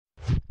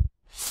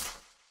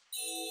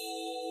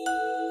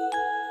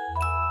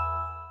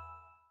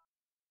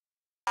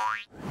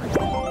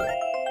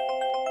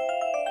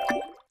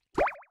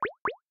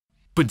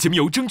本节目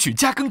由争取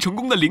加更成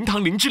功的零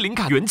糖零脂零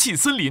卡元气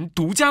森林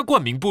独家冠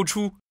名播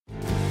出。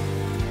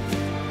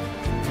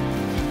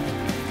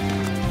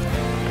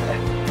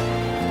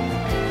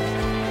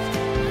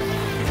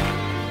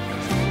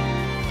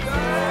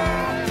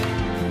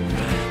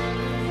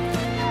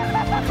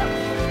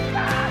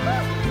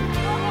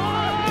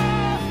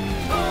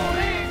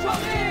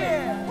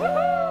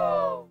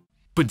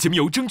本节目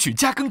由争取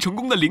加更成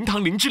功的零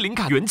糖零脂零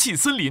卡元气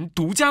森林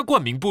独家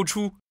冠名播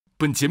出。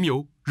本节目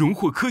由荣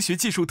获科学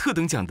技术特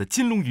等奖的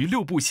金龙鱼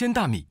6步鲜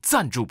大米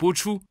赞助播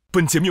出。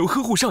本节目由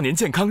呵护少年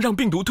健康让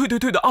病毒退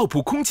的奥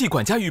普空气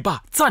管家浴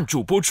霸赞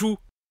助播出。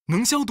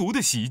能消毒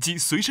的洗衣机，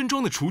随身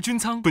装的除菌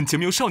仓。本节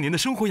目由少年的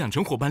生活养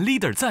成伙伴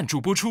Leader 赞助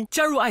播出。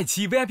加入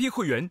iQIYI VIP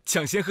会员，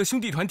抢先和兄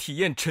弟团体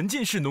验沉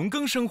浸式农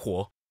耕生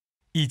活，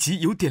以及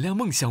有点亮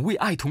梦想为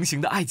爱同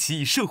行的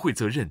iQIYI社会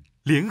责任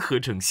联合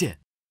呈现。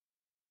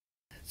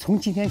从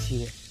今天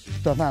起，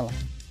断饭了。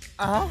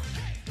啊？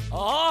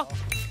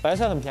白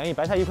菜很便宜，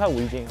白菜1块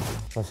5一斤。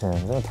不行，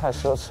真的太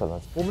奢侈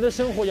了。我们的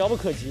生活遥不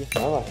可及。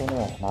来吧，兄弟，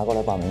拿过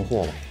来把门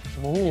卸了。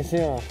什么米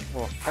线啊？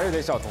哦，还是得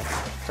小童，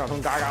小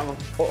童嘎嘎吗？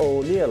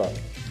哦，裂了。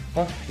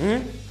啊，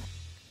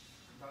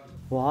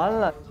完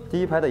了，第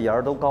一排的沿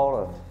儿都高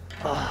了。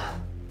啊，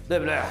累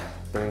不累？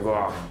东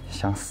哥，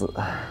想死。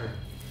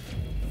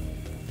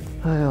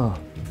哎呦，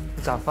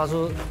咋发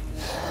出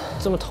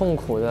这么痛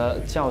苦的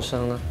叫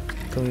声呢？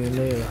终于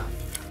累了。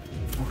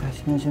OK，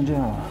 今天先这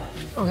样吧。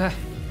OK。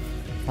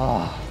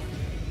啊，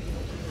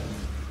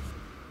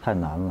太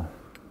难了。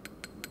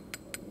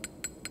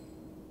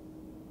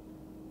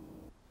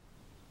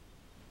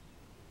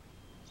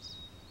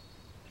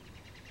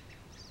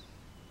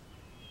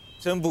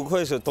真不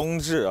愧是冬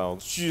至啊，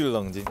巨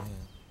冷今天。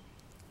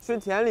去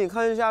田里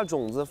看一下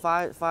种子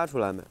发出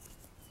来没？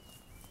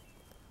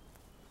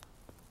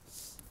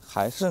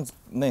还是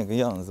那个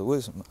样子，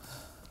为什么？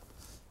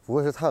不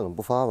会是太冷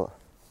不发吧？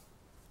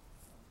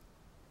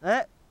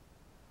哎，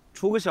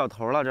出个小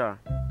头了，这儿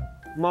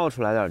冒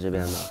出来点这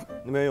边的，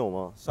那边有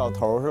吗？小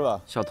头是吧？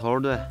小头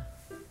对，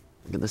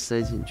给它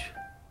塞进去。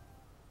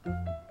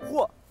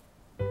嚯！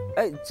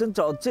哎，真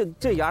找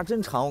这芽真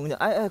长，我跟你讲，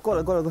哎，过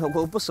来，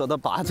我不舍得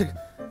拔这个，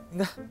你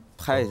看，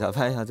拍一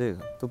下这个，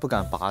都不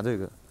敢拔这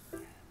个，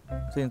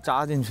最近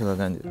扎进去了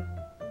感觉。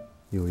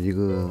有一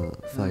个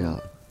发芽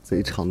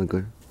贼长的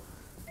根儿，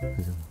看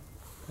见吗？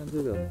看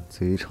这个，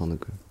贼长的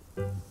根儿。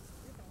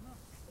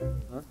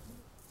啊，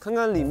看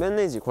看里面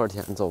那几块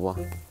田，走吧。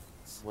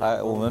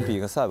哎，我们比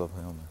个赛吧，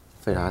朋友们。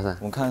比啥赛？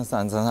我们看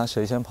咱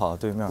谁先跑到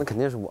对面。那肯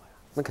定是我呀，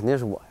那肯定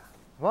是我呀。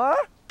玩？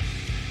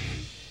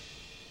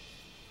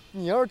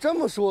你要是这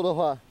么说的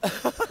话，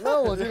那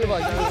我就得把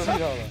衣服系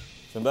上了。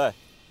准备。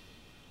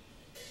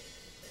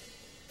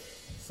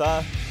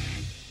3、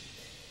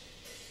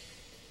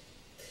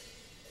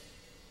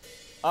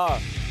2、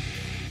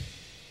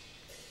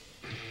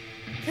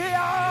1呀！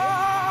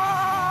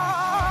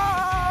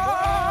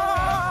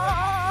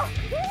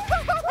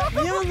你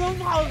们怎么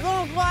跑这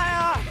么快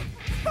啊？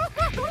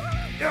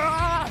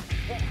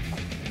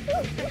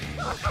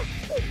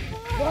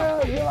快呀，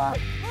你们！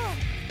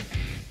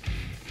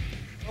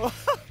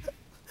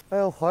哎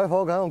呦，跑一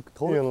跑，感觉我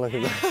头晕了，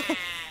现在。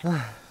哎。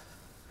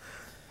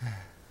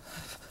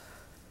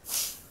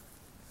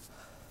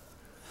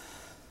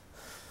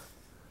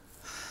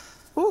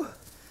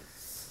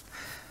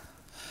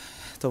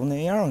都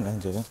那样，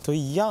感觉都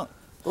一样，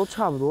都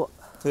差不多。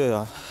对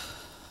啊，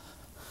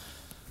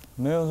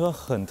没有说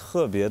很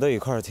特别的一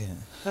块田，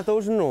那都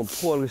是那种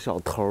破了个小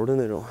头的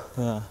那种。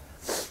对啊。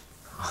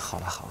好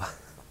吧。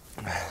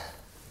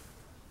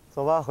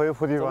走吧，回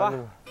菩提园去吧。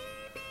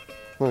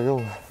没有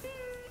用啊，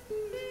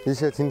一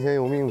切听天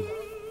由命吧。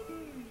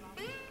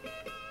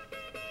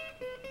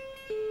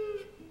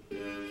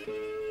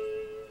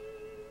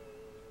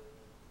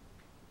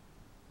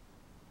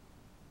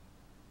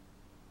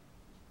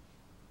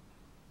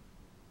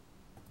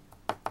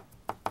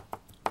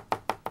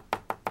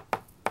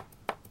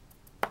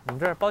你们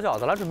这儿包饺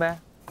子了，准备？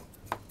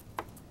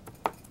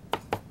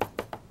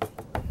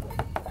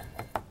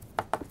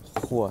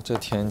嚯，这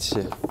天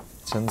气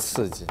真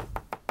刺激！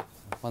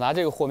我拿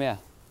这个和面，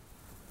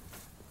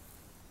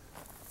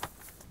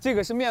这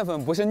个是面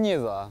粉，不是腻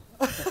子啊。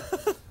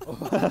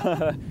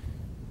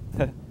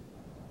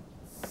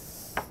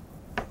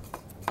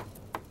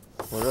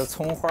我这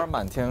葱花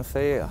满天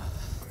飞呀！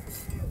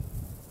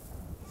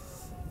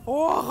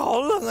哇，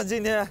好冷啊，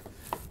今天！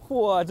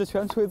嚯，这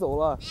全吹走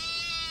了。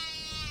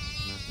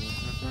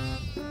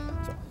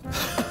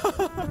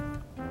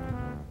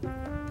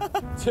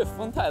这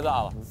风太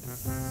大了。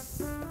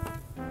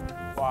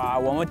哇，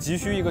我们急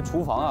需一个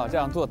厨房啊，这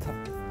样做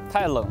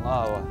太冷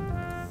了我。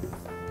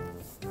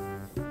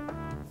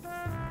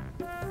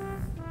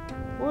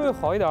哎，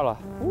好一点了。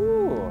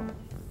哦。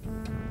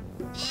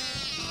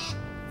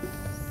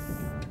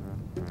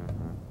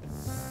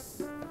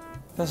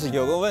但是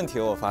有个问题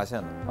我发现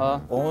了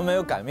啊，我们没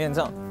有擀面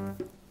杖。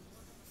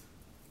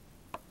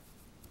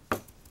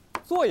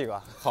做一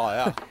个。好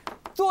呀。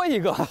做一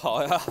个。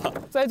好呀。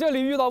在这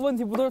里遇到问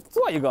题不都是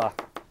做一个？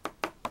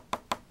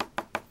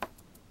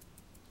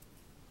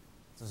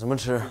这什么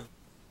吃？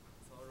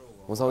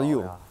红烧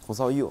肉，红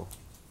烧肉。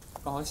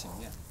刚好醒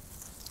面。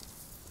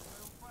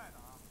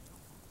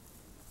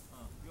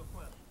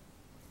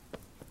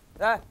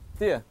哎，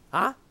弟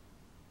啊，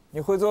你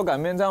会做擀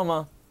面杖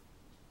吗？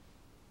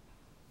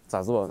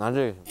咋做？拿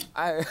这个。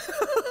哎，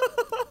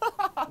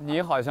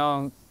你好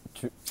像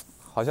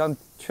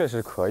确实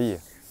可以，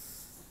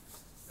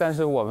但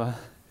是我们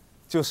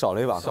就少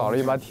了一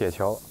把铁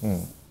锹。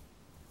嗯，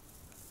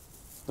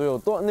对，有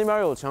断，那边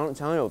有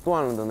墙有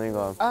断了的那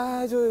个。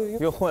哎，就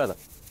又坏了。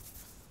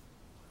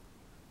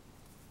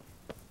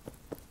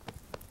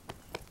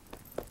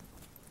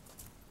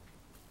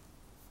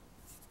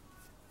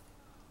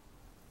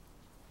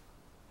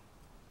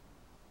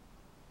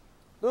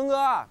敦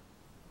哥，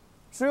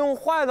是用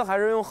坏的还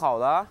是用好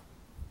的？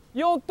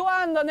用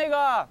断的那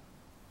个，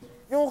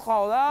用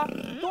好的。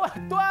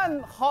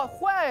断好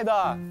坏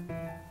的，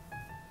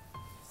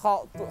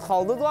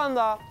好的断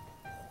的，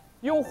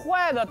用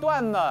坏的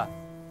断的，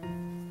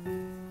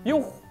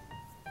用。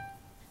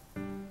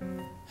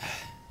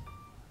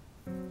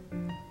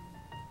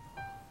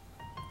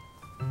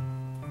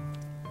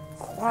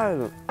坏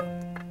的。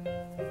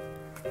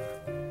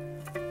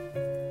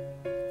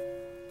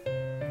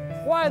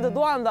坏的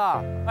断的。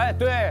哎，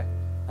对。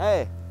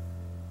哎，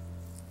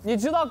你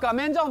知道擀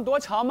面杖多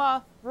长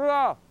吗？知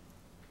道。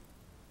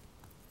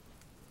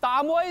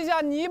打磨一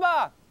下泥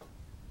巴。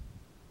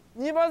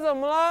泥巴怎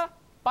么了？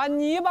把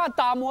泥巴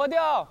打磨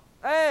掉。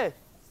哎，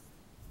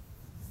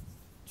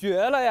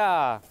绝了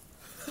呀！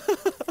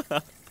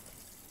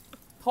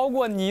掏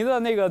过泥的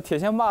那个铁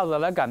线把子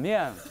来擀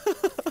面，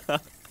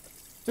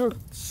就是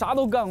啥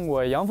都干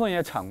过，羊粪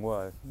也铲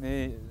过，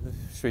那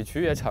水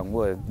渠也铲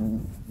过，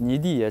泥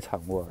地也铲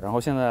过，然后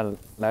现在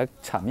来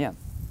铲面。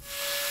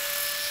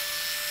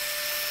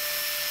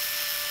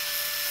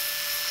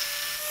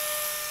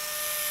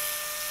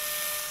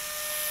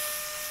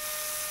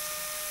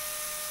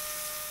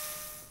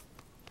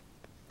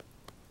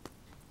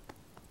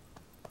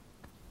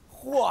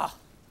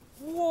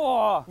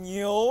哇，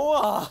牛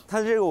啊！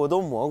他这个我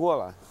都磨过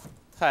了，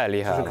太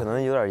厉害了，就是可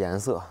能有点颜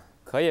色。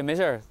可以，没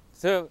事儿，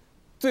这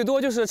最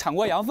多就是铲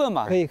过羊粪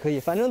嘛。可以，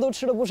反正都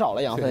吃了不少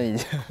了羊粪已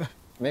经，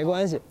没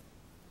关系。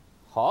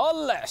好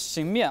嘞，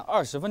醒面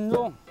20分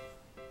钟。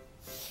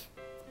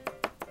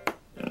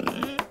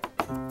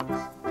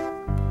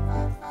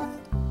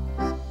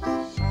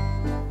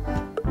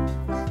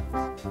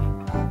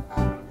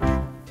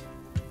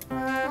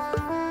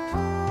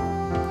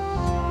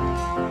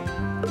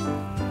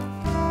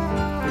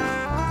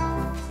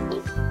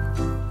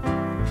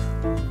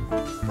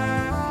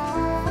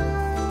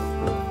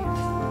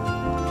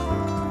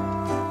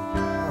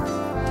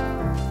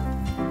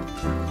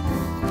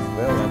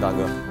大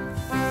哥，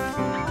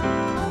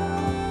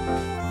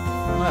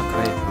那可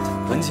以，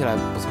闻起来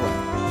不错。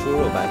猪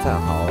肉白菜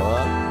好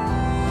了，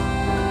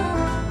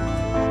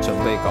准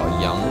备搞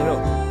羊肉。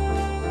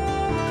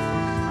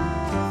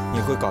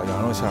你会搞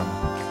羊肉馅吗？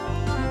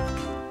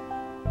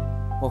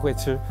我会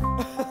吃，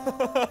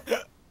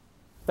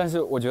但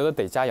是我觉得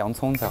得加洋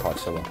葱才好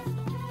吃吧。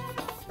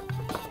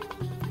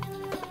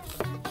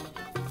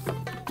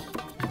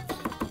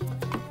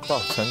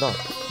全到，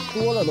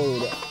多了都有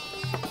点。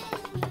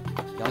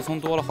洋葱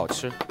多了好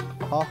吃。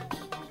好。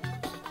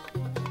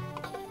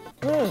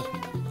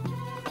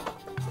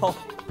哦，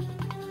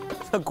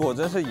这果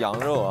真是羊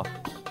肉啊！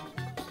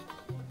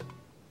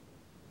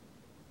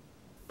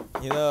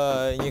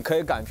你可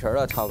以擀皮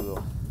了，差不多。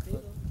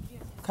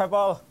开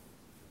包了。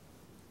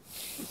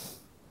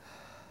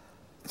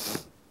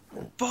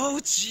包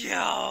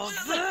饺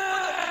子。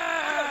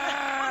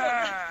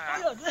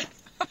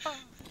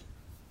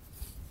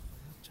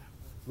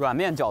软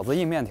面饺子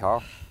硬面条。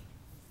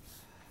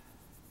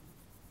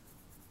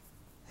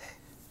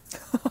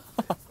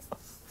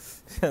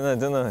现在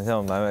真的很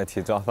像买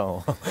题抓饭王。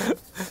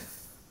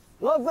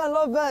老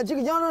板，这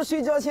个羊肉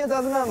水饺钱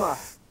咋子卖嘛？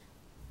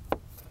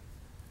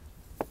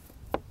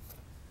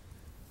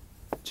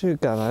这个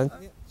擀完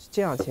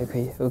这样切可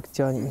以，我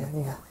教你一下，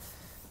你看，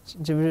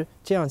这不是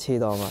这样切一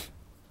刀吗？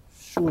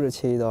竖着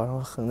切一刀，然后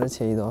横着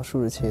切一刀，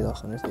竖着切一刀，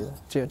横着切一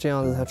刀，这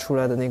样子它出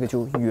来的那个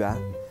就圆。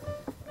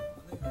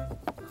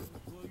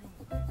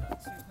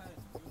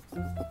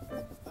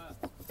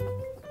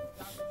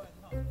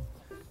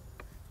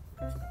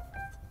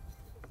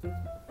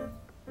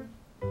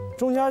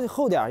中间就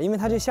厚点，因为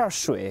它这馅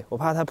水，我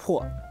怕它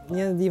破。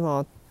捏的地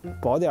方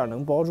薄点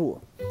能包住。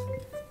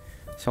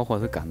小伙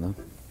子擀的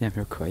面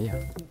皮可以啊，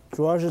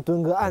主要是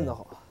墩哥按的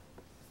好。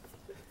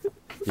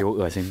有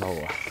恶心到我。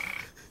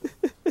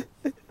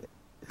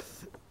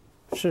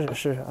试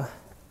试啊！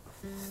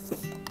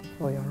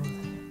哦，羊肉。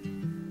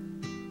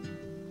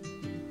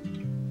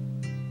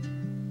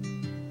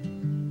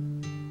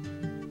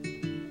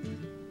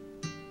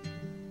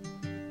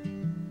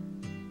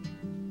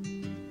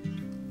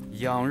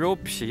羊肉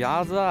皮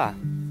牙子，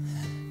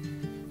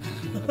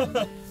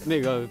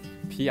那个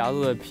皮牙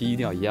子的皮一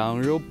定要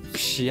羊肉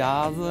皮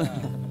牙子，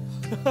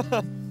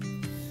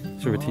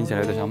是不是听起来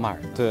有点像骂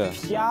人？对，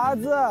皮牙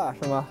子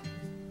是吗？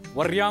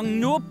我羊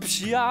肉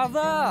皮子，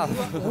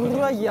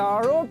我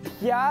羊肉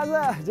皮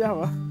子，这样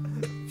吗？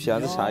皮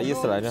子啥意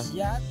思来着？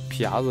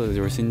皮子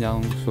就是新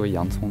疆说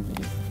洋葱的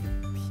意思。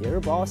皮儿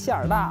薄馅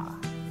儿大。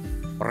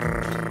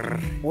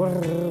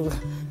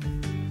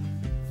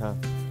看，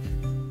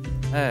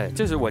哎，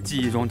这是我记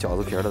忆中饺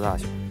子皮儿的大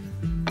小。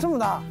这么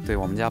大？对，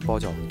我们家包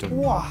饺子就。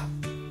哇，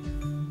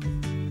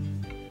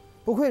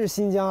不愧是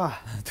新疆啊！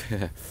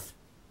对。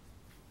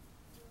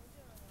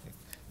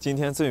今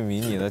天最迷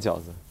你的饺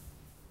子。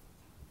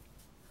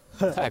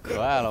太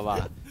可爱了吧！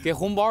给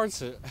红包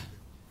吃。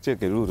这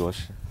给路多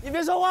吃。你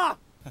别说话。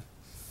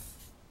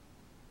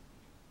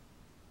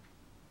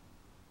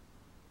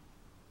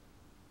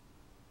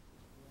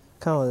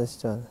看我的饺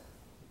子。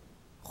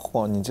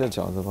嚯，你这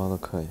饺子包的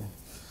可以。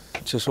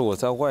这是我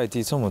在外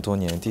地这么多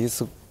年第一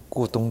次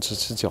过冬至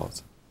吃饺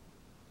子。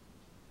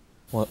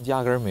我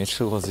压根儿没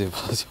吃过自己包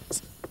的饺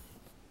子。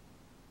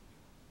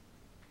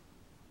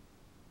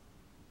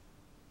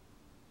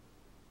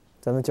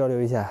咱们交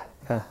流一下，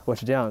看我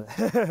是这样的。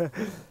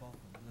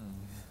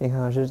你看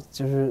我是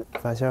就是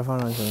把馅放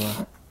上去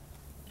嘛，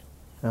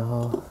然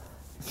后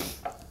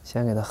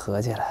先给它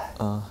合起来，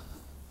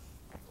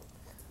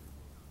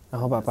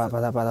然后把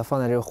它放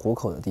在这个虎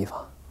口的地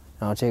方，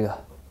然后这个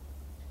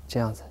这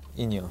样子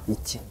一拧一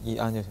紧一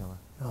按就行了，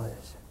然后就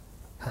是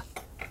看，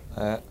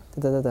哎，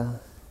噔，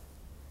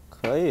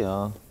可以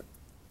啊。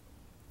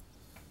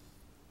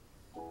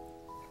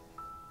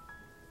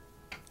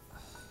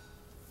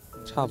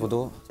差不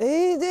多。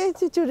哎，对，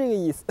就这个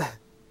意思，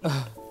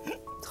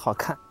好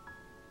看。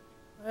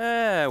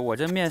哎，我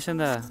这面现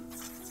在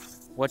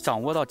我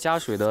掌握到加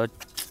水的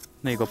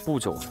那个步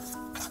骤了。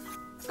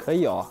可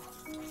以哦。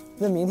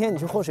那明天你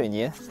去和水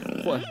泥。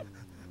和。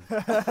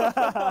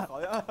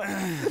好像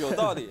有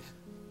道理。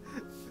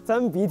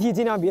咱们鼻涕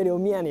尽量别流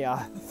面里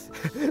啊。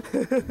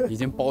已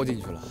经包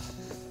进去了。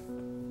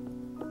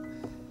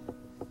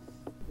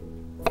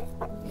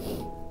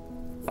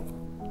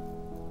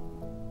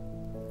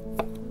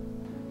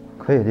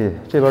可以弟，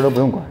这边都不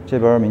用管，这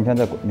边明天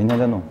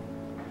再弄。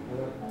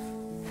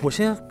我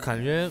现在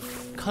感觉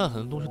看了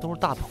很多东西都是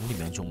大棚里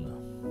面种的，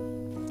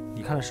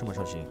你看的是吗，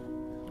少熙？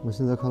我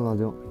现在看辣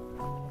椒。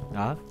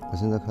啊？我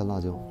现在看辣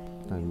椒，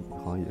但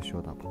好像也需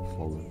要大棚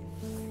保温。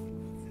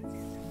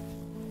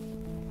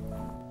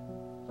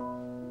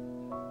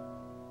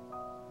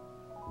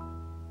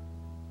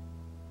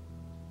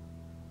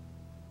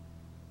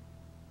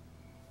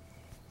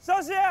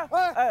少熙，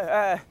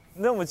哎，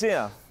那么近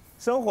啊，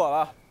生火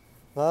了。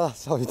来了，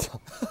吓我一跳，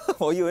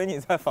我以为你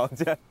在房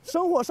间。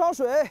生火烧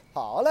水，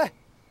好嘞。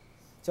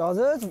饺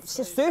子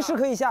随时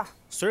可以下，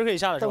随时可以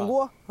下的是吧？等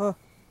锅，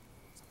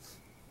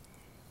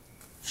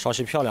少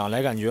熙漂亮，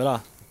来感觉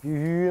了。必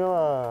须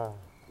的，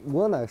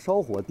我乃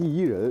烧火第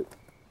一人。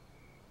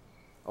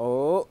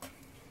哦，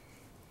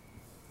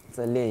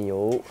在炼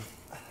油，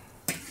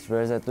这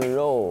边在炖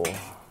肉。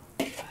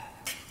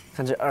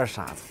看这二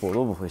傻子，火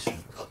都不会生。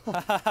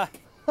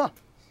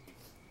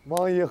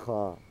王一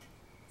恒。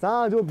咱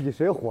俩就比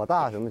谁火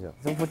大，行不行？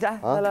怎么不加？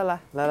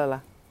来，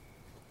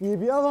你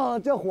别忘了，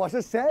这火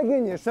是谁给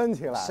你升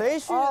起来？谁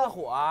蓄的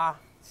火啊？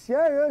前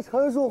人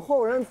陈述，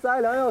后人栽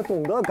良，要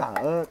懂得感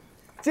恩。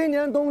今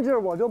年冬至，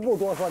我就不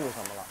多说你什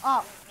么了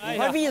啊！你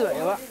快闭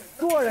嘴吧！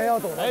做人要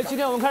懂得。哎，今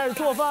天我们开始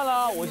做饭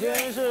了。我今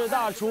天是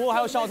大厨，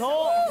还有小童。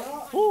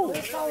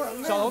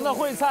小童的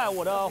烩菜，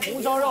我的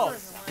红烧肉，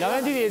两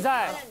位弟弟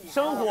在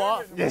生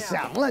火。别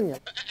想了你。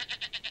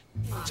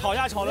吵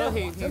架吵得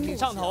挺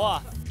上头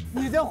啊！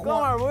你这哥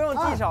们儿不用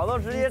技巧，都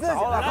直接着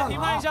了。来评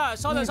判一下，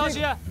稍等，少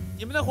熙，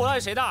你们的火到底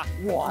谁大？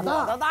我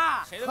的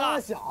大，谁的大？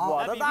小，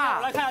我的大。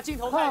我来看一下镜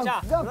头，看一下。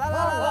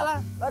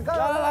来，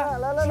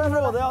是不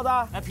是我的要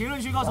大？来评论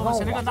区告诉我们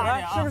谁的更大一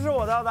点啊？是不是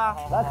我的要大？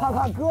来看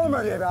看哥们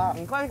儿这边，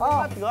你快得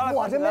了！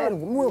我这面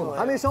木有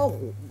还没烧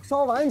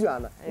完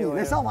全呢，你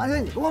那烧完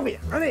全，你跟我比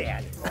着你，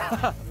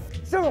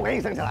是不是我给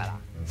你升起来了？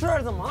是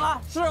怎么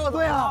了？是我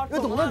对呀，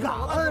要懂得感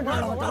恩，知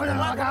道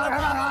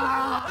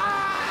吗？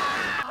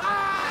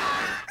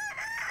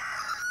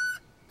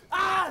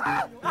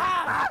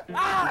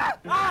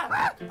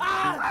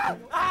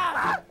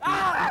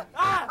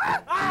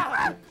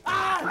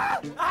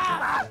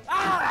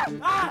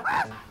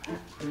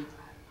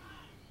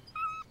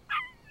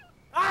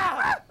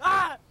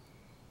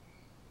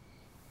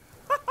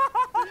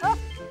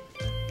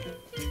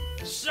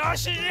少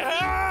熙，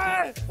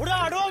我的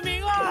耳朵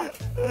鸣了，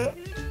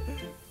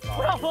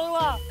不要疯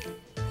了，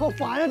好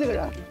烦呀，这个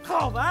人，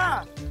好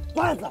烦，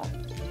烦死了，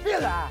闭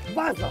嘴，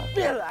烦死了，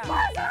闭嘴，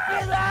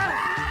闭嘴！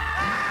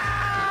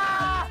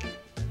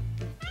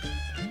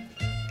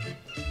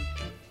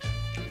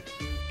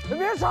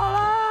别吵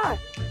了！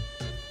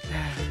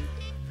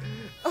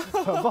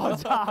爆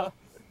炸了！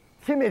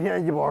天天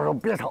天一波说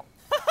别吵，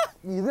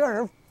你这让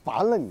人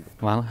烦了你。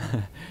完了，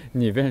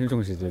你变成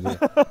众矢之的。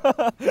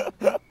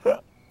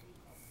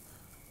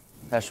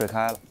哎，水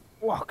开了。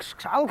哇，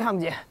啥都看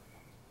不见。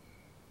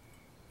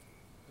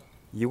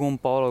一共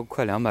包了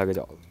快200个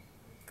饺子。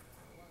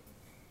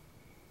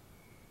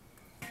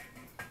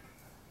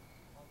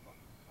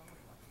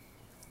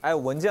哎，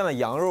闻见了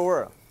羊肉味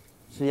儿。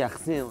是亚克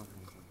西吗？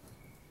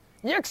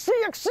也是。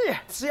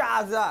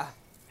架子，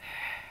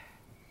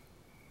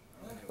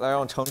来让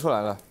我盛出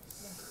来了。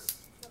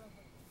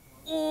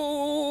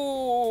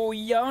哦，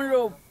羊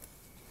肉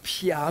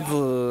片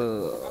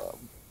子，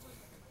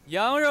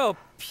羊肉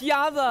片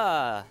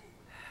子，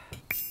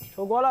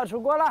出锅了，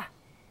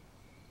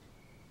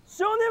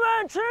兄弟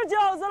们吃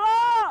饺子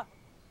啦！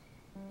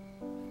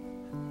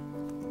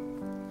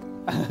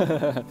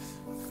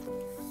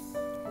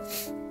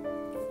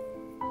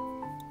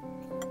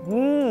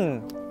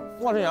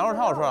哇，这羊肉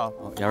太好吃了，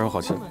羊肉好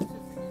吃，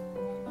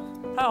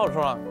太好吃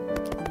了。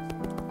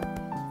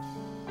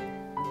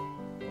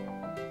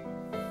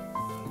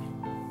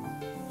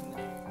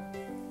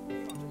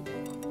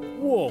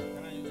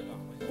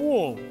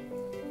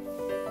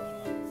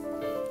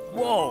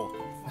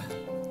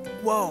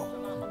哇，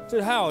这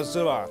也太好吃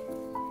了吧！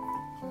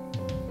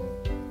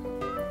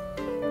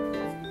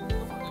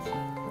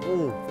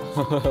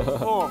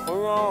好香！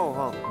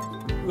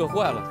饿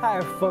坏了。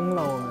太疯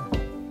了我们。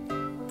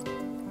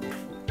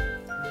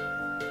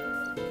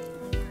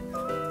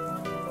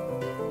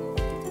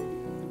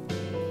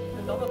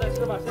等等再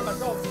吃吧，先把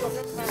照片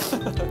拍。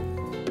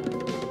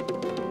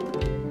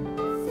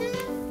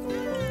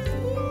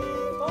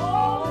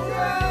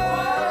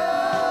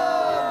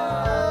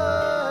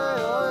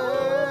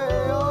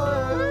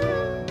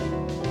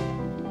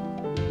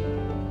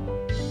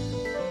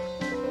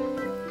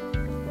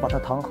把它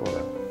汤喝了。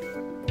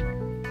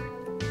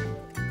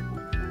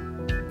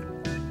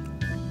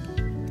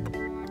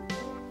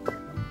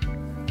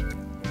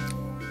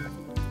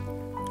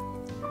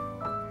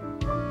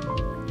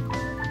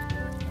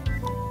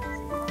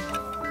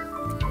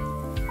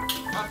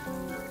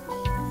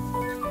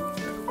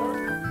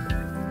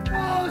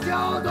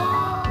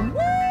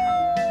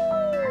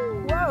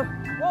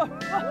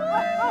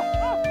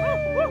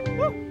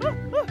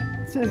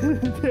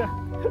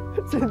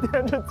今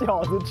天这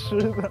饺子吃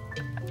的不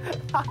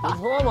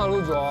错嘛，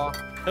陆总，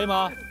可以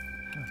吗？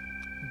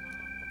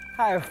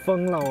太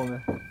疯了我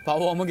们。把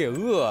我们给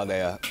饿的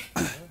呀！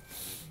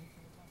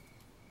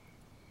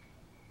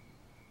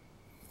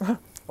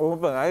我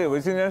本来以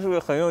为今天是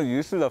个很有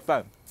仪式的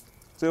饭，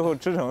最后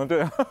吃成了这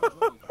样。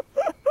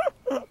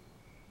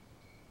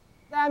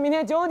大家明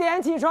天9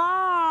点起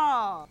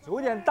床。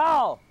9点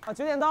到啊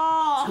，9点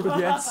到。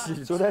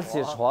 ，9点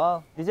起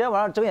床。你今天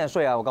晚上睁眼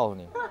睡啊！我告诉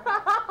你。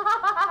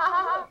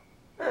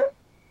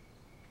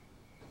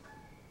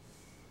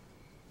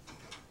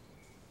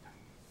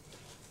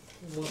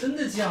我真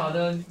的假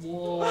的？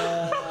哇，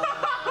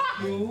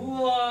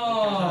牛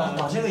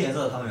啊！这个颜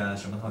色的汤圆，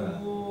什么汤圆？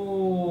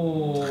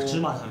哦，芝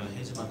麻汤圆，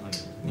黑芝麻汤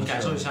圆。你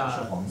感受一下，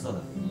是黄色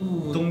的。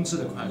冬至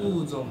的快乐。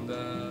陆总的，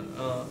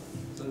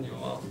真牛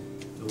啊！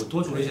我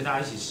多煮了一些，大家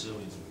一起吃。我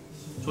跟你说，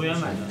卓源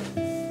买的。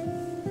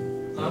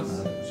啊？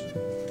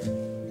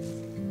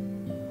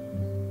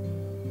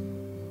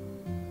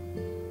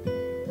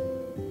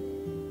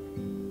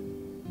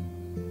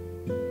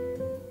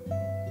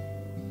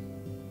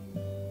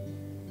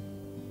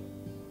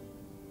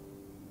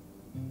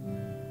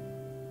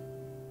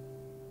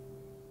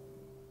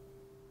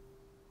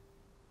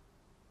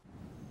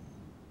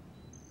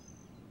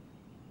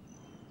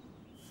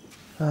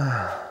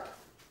唉，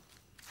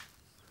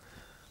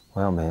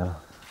我要没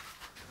了，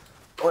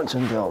我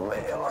真的要没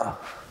了，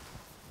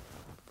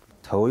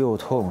头又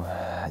痛，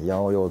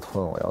腰又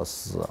痛，我要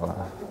死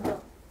了。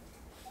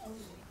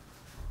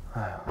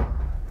哎呀，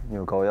你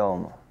有膏药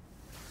吗？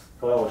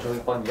后来我稍微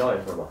帮你要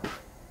一份吧。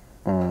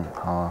嗯，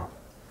好啊。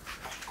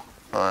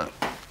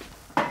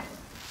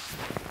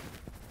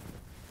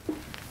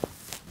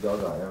腰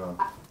咋样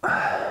啊？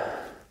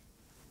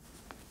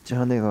就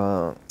像那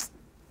个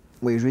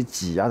尾椎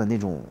挤压的那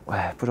种，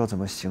不知道怎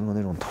么形容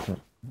那种痛。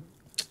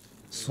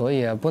所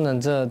以不能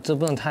这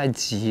不能太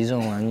急，这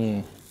种玩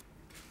意。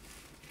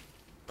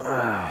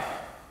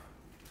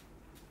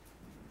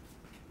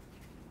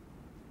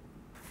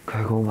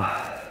开工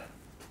吧。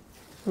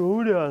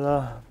9点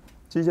了，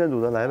机械组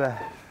的来呗。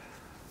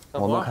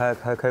我们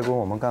开工，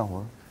我们干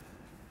活。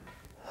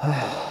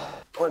哎，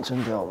我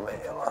真的要没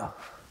了。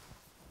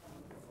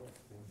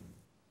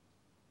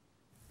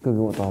哥给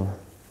我刀吧，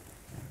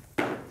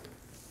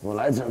我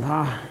来整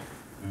他。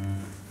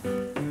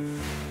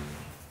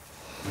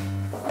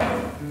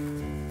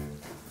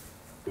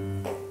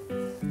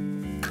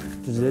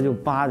就直接就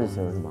扒就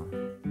行了是吧？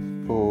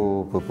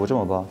不这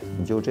么扒，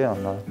你就这样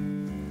拉。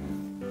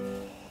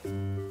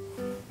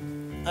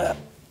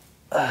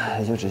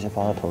你就直接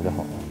扒到头就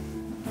好了。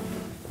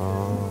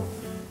哦，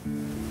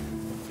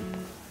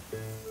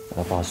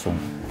把它扒松。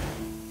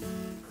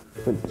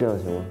这样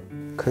行吗？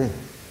可以，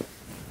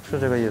是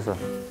这个意思。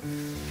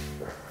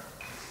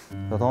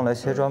小童来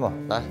切砖吧，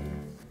来，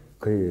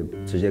可以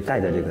直接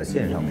盖在这个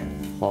线上面。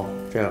好，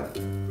这样。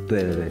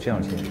对，这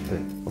样切。对，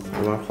我这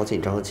玩意儿好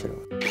紧张起来了。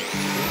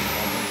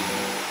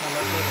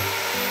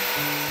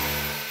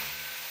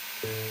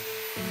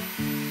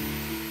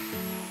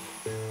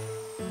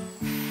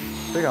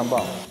非常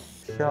棒，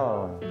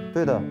漂亮，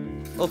对的。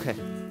OK，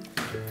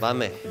完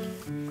美。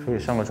可以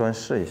上个砖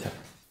试一下。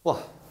哇，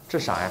这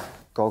啥呀？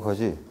高科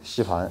技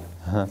吸盘。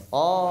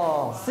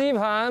哦，吸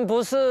盘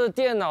不是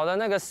电脑的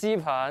那个吸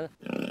盘，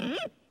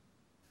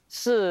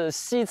是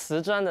吸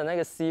瓷砖的那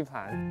个吸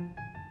盘。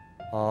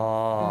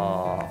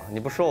哦，你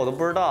不说我都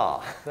不知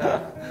道。对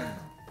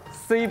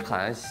，C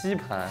盘、吸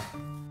盘，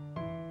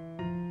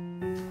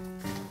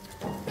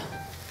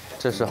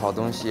这是好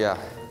东西啊。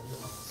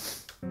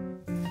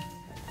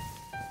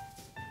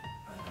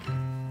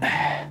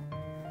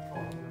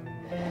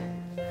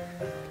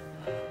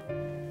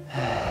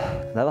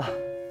来吧，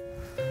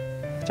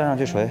站上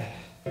去锤，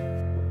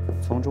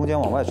从中间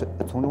往外锤，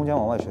从中间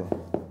往外锤，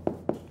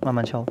慢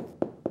慢敲。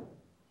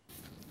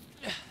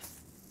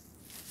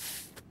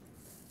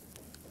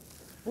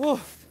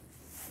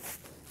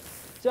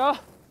加油！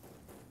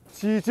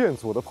击剑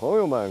组的朋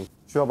友们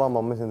需要帮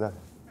忙吗？现在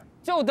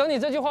就等你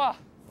这句话。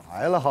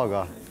来了，浩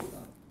哥。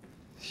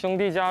兄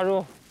弟加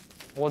入，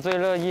我最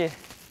乐意。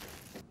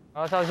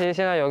然后少熙，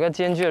现在有个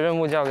艰巨的任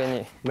务交给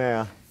你。妹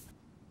啊，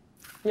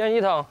一人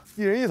一桶。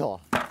一人一桶。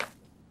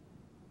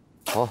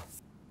好。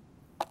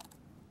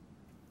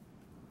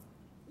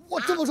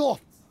哇，这么重！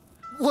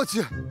我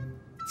去，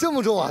这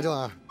么重啊，这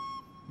玩意儿。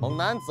猛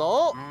男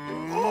走。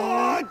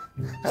哇，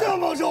这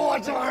么重啊，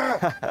这玩意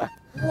儿！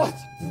我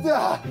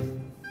的，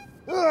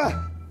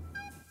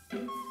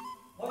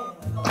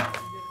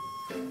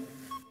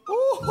哦，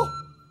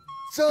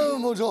这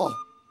么重！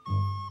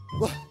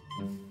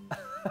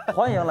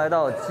欢迎来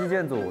到击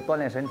剑组锻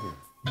炼身体。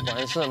果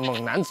然是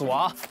猛男组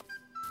啊！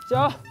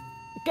加油，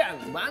干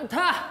完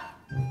它！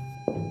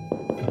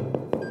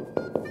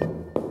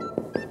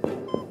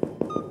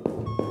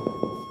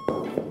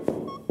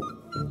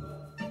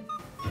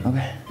 OK，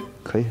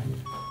 可以。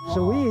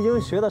手艺已经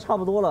学的差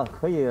不多了，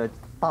可以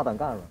大胆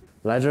干了。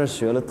来这儿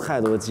学了太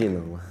多技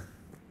能了。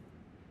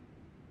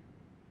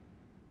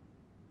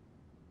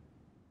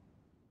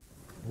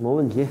没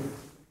问题。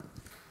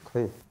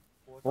可以。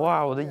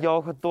哇，我的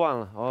腰快断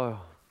了，哎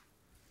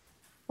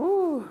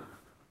呦。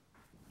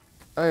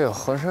哎呦，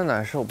浑身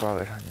难受，不知道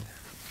为啥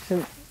今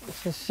天。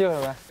先歇会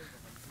儿呗。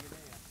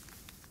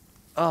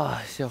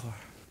啊，歇会儿。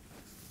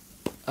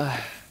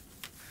哎，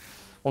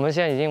我们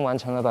现在已经完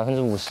成了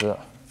50%了。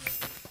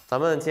 咱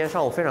们今天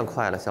上午非常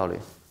快了，效率。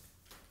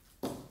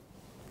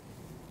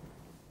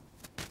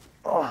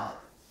啊，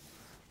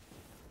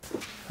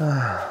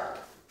哎，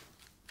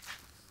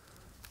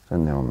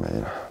真他妈没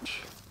了，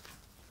去！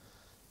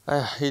哎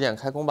呀，1点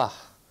开工吧，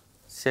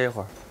歇一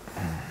会儿。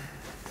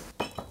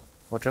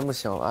我真不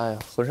行了，哎呀，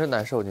浑身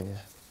难受今天。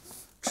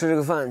吃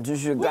个饭继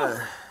续干。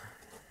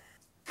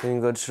给你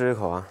哥吃一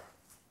口啊。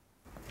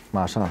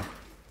马上，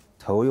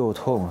头又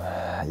痛，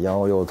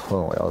腰又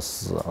痛，我要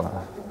死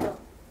了。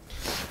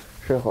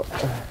 睡会儿，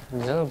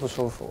你真的不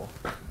舒服？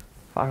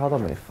发烧倒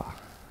没发，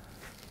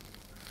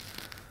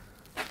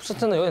是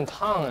真的有点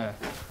烫哎。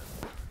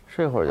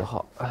睡会儿就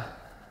好。哎，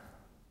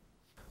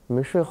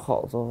没睡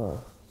好，昨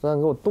晚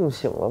给我冻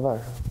醒了晚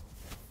上。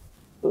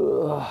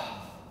哦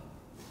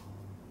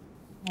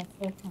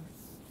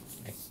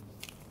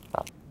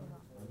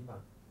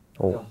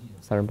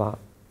，38。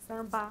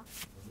38。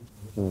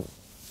嗯。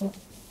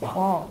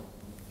哦。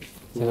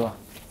几度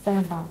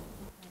？38。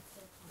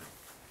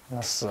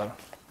那死了。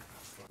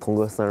 童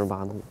哥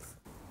38度，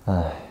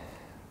哎，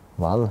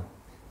完了，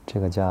这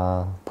个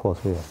家破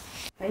碎了。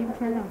哎，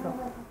天亮走。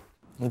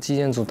我们击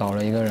剑组倒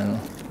了1个人了。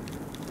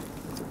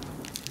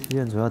击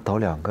剑组要倒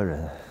2个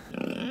人。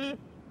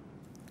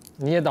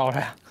你也倒了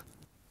呀？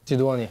几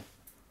度啊你？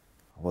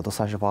我都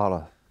38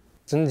了。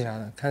真的假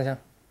的？看一下。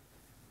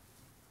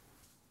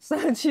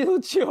37度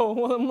9，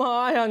我的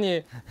妈呀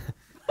你！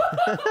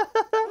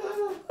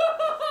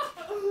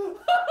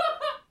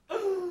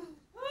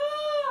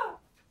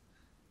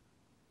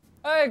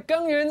哎，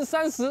耕耘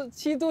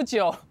37度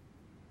9，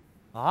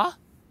啊？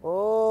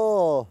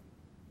哦，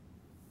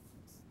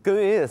耕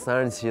耘也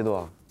37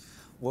度。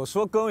我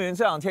说耕耘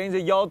这2天一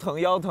直腰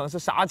疼是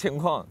啥情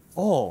况？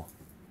哦，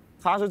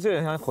他说这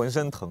两天浑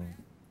身疼。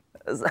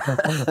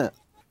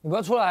你不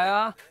要出来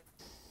啊！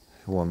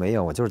我没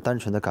有，我就是单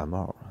纯的感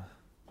冒。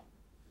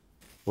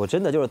我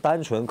真的就是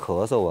单纯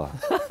咳嗽啊。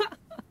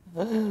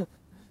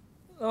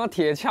他妈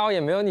铁锹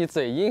也没有你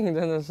嘴硬，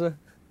真的是。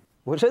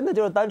我真的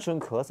就是单纯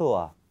咳嗽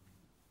啊。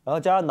 然后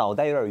加上脑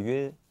袋有点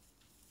晕，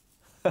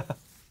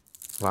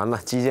完了，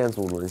击剑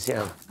组沦陷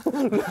了。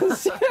沦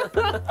陷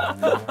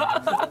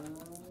了！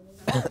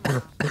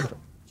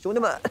兄弟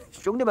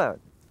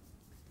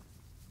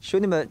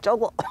们，照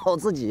顾好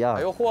自己呀！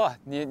哎呦嚯，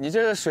你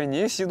这是水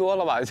泥吸多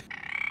了吧？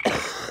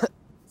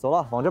走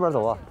了，往这边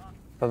走啊！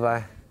拜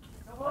拜。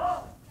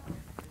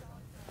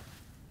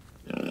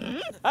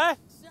哎，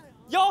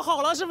腰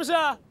好了是不是？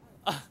哈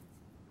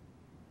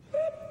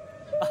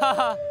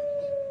哈，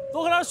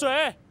多喝点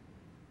水。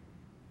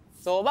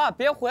 走吧，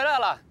别回来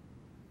了。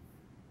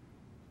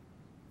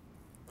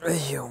哎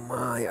呦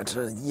妈呀，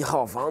这1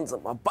号房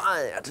怎么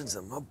办呀？这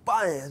怎么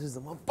办呀？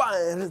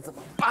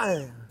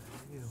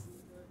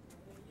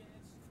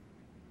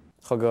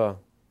浩哥，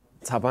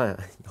咋办呀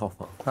？1号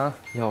房啊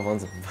，1号房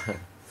怎么办？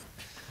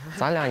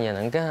咱俩也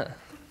能干，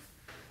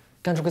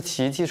干出个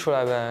奇迹出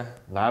来呗。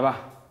来吧，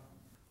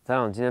咱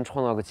俩今天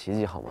创造个奇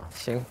迹好吗？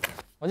行，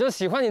我就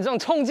喜欢你这种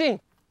冲劲。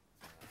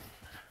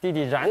弟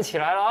弟燃起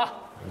来了啊！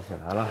燃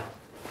起来了，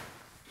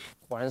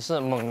果然是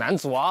猛男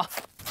组啊！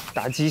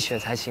打鸡血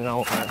才行啊！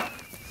我看，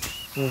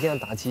你一定要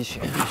打鸡血，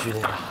必须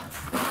得打，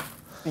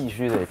必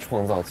须得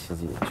创造奇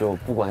迹。就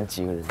不管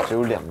几个人，只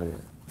有2个人，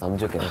咱们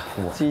就给他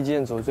铺满。击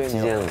剑组最牛，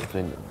击剑组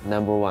最牛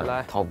 ，Number One，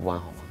 来 Top One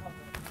好吗？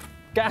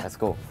干 ，Let's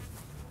go。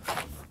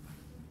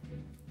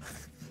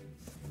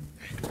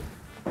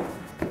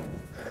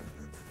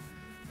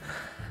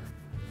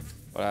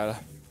我来了，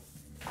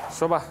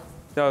说吧，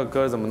要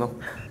歌怎么弄？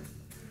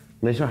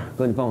没事儿，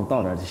哥，你帮我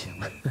倒点就行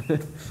了。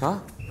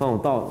啊？帮我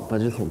倒，把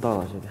这桶倒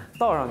到这边。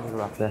倒上去是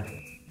吧？对，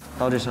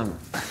倒这上面。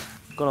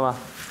够了吗？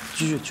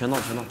继续，全倒。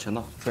全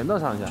倒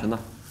上去。全倒。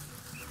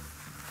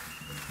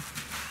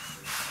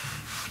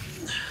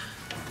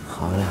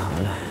好嘞。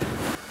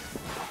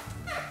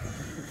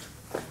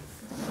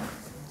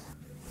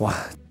哇，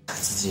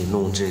自己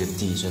弄这个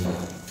地真的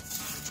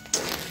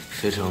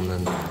非常的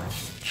难，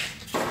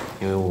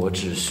因为我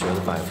只学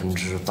了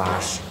80%吧，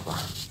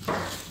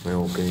没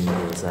有跟一个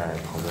在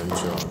旁边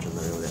指导，真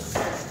的有点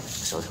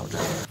小挑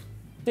战。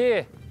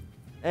弟，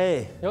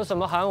哎，有什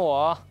么喊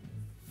我？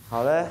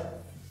好嘞。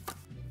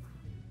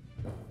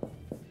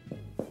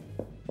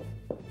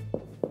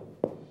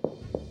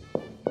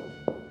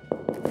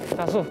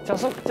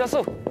加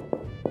速！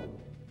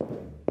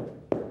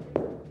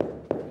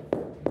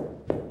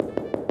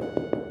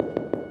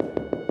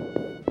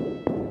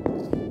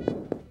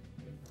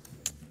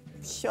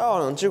漂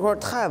亮，这块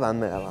太完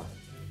美了。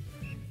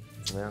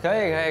怎么样？可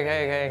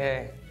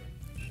以，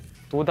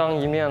独当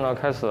一面了，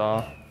开始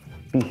啊！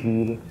必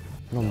须的。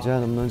那我们接下来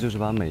能不能就是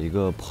把每一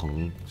个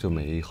棚，就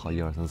每一行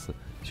1、2、3、4，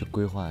去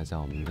规划一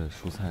下我们的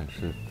蔬菜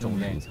是种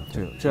什么菜？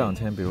就这2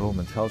天，比如我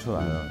们挑出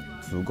来了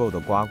足够的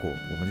瓜果，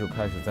我们就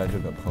开始在这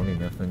个棚里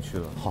面分区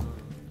了。好。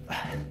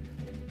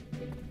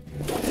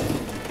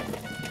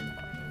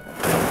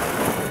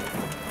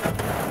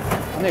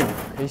那个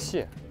可以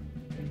卸，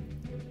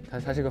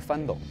它是个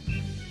翻斗，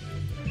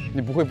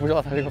你不会不知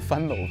道它是个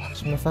翻斗吧？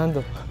什么翻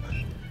斗？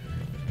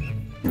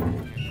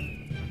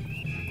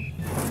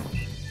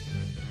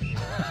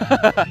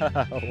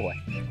我，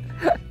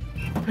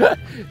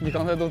你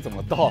刚才都怎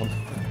么倒的？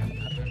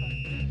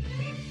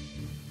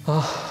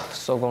啊，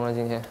收工了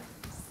今天。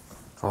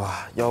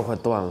哇，腰快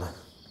断了。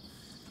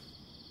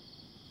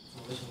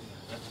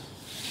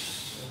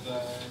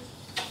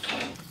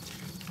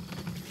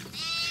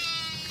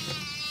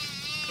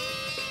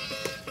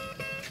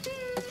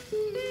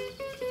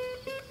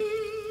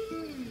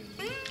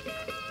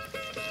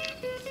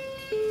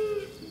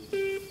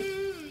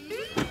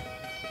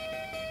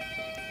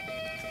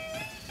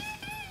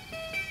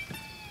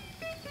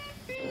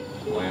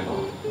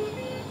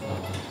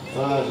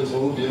是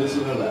从别的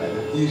宿舍来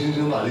的，硬生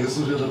生把这个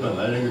宿舍的本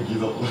来人给逼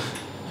走了。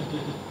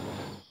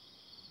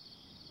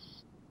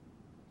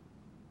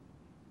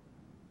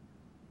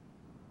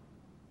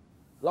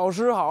老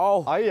师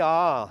好。哎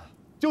呀，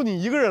就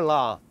你一个人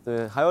了？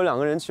对，还有2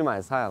个人去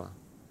买菜了。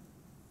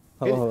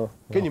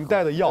给你们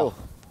带的药。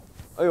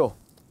哎呦，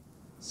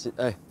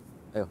哎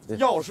呦，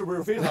药是不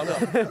是非常的？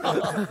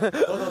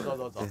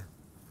走。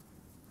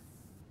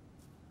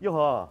一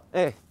恒，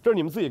哎，这是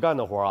你们自己干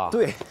的活啊？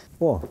对。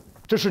哇，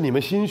这是你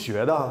们新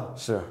学的？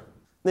是，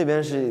那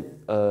边是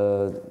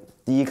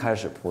第一开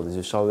始铺的，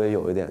就稍微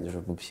有一点就是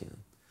不平，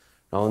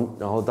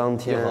然后当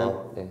天，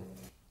哎，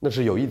那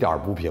是有一点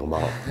不平吗？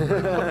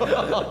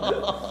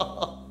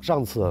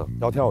上次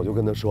聊天我就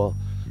跟他说，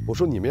我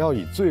说你们要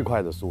以最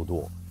快的速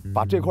度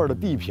把这块的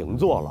地平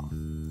做了，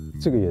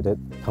这个也得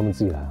他们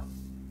自己来啊。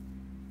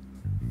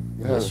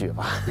也许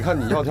吧，你看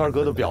你耀天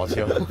哥的表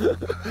情，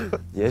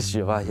也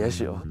许吧。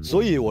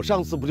所以我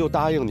上次不就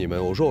答应你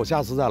们，我说我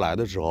下次再来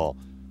的时候，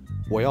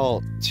我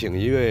要请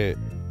一位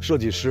设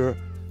计师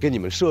给你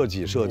们设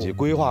计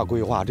规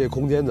划这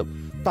空间的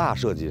大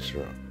设计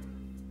师。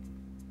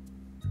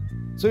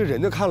所以人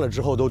家看了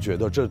之后都觉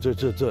得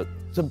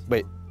这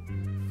美。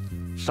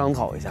商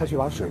讨一下。他去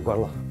把水关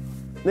了，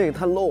那个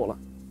太漏了。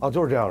啊，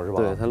就是这样是吧？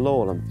对，太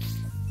漏了，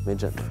没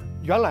整。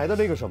原来的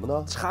那个什么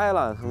呢？拆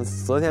了，他们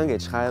昨天给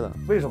拆的。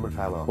为什么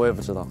拆了？我也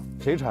不知道。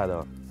谁拆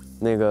的？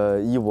那个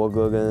一博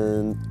哥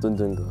跟墩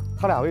墩哥。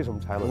他俩为什么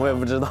拆了？我也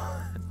不知道。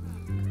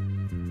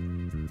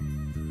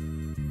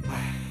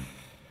唉，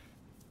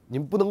你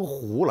们不能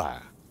胡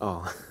来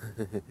啊！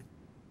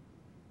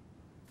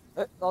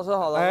哎，老师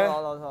好，老师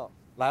好，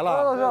来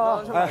了。老师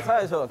好，去买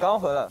菜去了，刚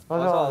回来。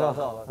老师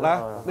好。来，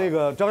那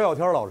个张耀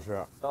天老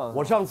师，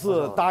我上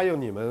次答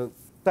应你们。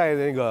带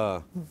那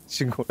个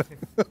辛苦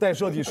了，带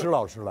设计师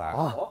老师来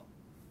啊！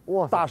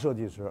哇，大设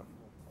计师，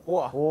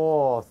哇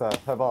塞，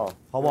太棒了，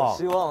好不好？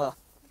希望了。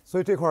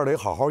所以这块得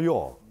好好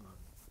用。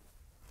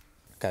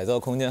改造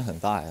空间很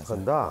大呀，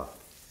很大。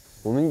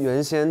我们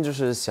原先就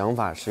是想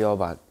法是要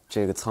把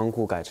这个仓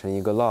库改成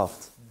一个 loft，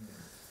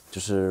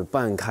 就是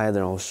半开的，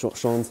然后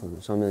双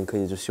层，上面可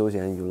以就休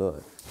闲娱乐。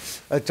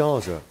哎，张老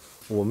师，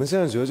我们现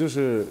在觉得就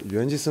是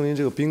元气森林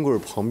这个冰棍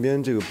旁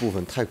边这个部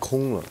分太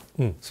空了，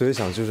所以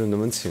想就是能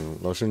不能请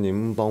老师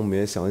您帮我们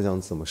也想一想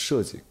怎么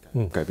设计，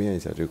改变一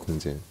下这个空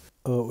间。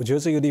我觉得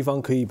这个地方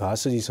可以把它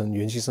设计成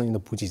元气森林的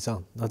补给站。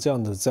那这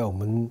样的，在我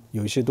们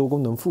有一些多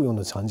功能复用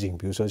的场景，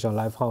比如说像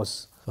live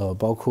house，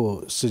包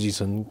括设计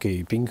成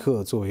给宾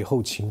客作为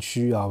后勤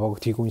区啊，包括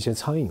提供一些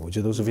餐饮，我觉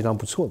得都是非常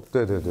不错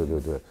的。对，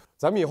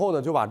咱们以后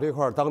呢就把这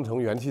块当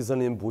成元气森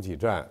林补给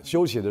站，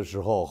休息的时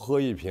候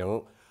喝一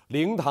瓶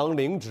零糖、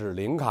零脂、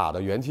零卡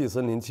的元气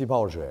森林气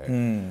泡水，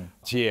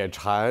解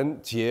馋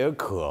解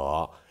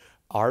渴，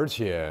而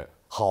且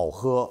好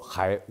喝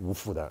还无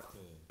负担，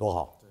多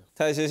好！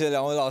太谢谢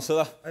两位老师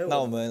了，那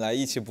我们来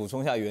一起补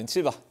充一下元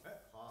气吧。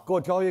给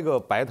我挑一个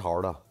白桃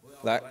的，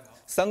来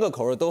，3个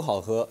口味都好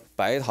喝，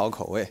白桃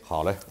口味。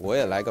好嘞，我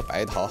也来个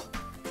白桃。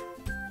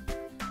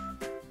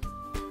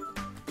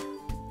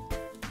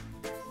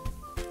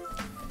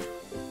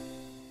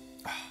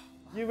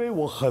因为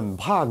我很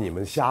怕你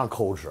们瞎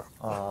抠吃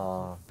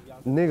啊。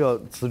那个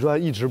瓷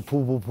砖一直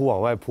铺往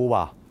外铺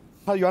吧，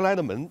它原来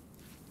的门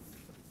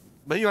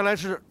原来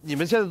是你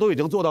们现在都已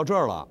经做到这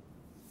儿了，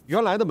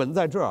原来的门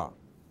在这儿，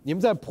你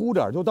们再铺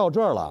点就到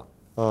这儿了。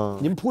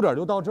你们铺点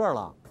就到这儿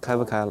了，开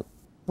不开了？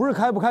不是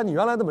开不开，你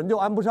原来的门就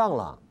安不上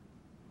了。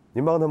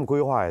您帮他们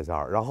规划一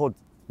下，然后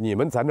你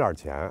们攒点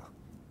钱，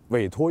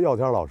委托耀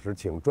天老师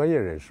请专业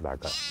人士来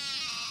干。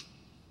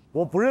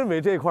我不认为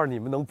这块你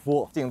们能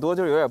铺，顶多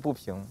就有点不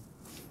平。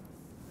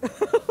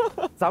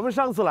咱们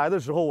上次来的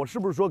时候，我是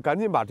不是说赶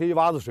紧把这一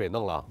洼子水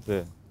弄了？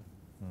对，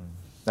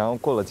然后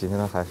过了几天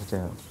它还是这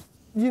样。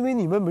因为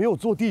你们没有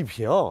做地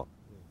平。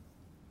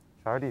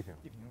啥是地平？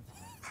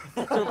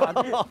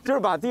就是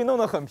把地弄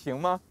得很平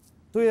吗？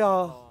对呀。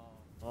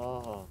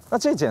哦，那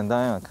这简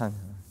单呀，看起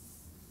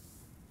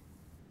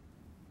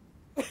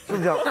来。是不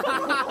是这样？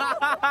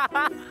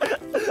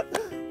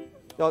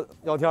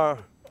耀天儿，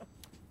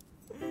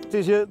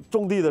这些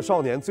种地的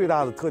少年最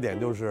大的特点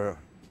就是，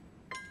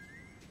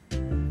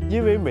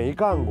因为没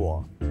干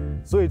过，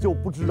所以就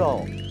不知道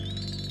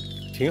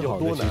挺好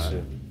的有多难。其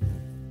实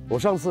我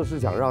上次是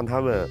想让他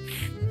们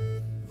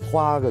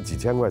花个几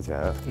千块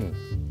钱，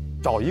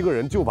找一个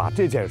人就把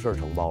这件事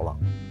承包了。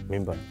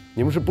明白？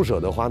你们是不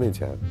舍得花那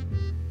钱？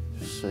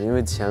是因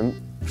为钱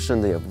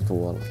剩的也不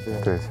多了。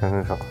对，钱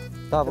很少。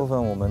大部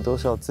分我们都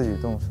是要自己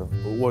动手。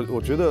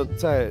我觉得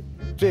在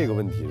这个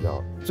问题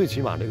上，最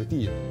起码这个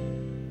地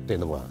得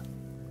弄完。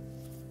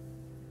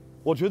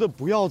我觉得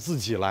不要自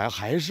己来，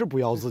还是不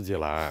要自己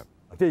来。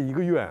这1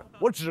个月，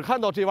我只看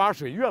到这洼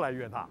水越来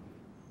越大。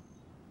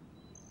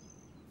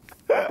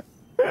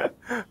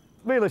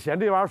为了嫌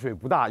这洼水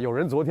不大，有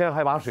人昨天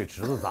还把水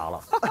池子砸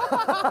了。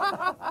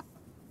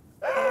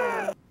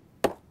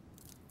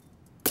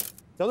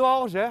小队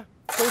王谁？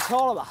都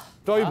敲了吧？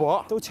赵一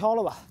博。都敲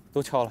了吧？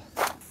都敲了。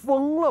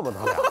疯了吗？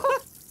他俩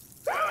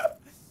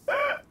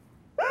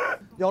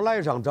要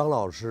赖上张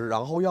老师，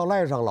然后要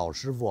赖上老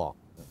师傅。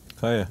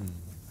可以。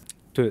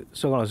对，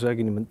少刚老师还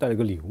给你们带了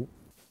个礼物。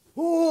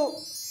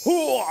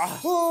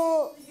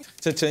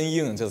这真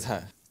硬，这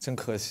菜真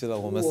可惜了，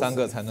我们3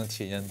个才能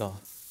体验到。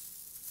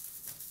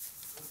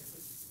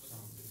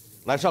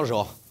来上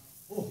手，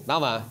拿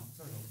碗。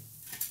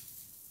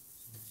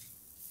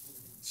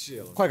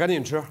快赶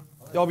紧吃，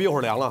要不一会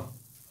儿凉了。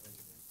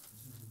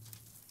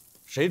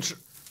谁吃？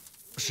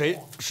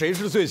谁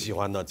是最喜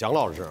欢的？蒋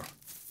老师。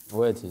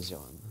我也挺喜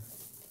欢的。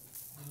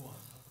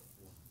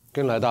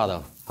给你来大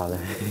的。好嘞。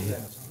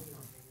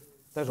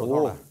戴手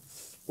套来。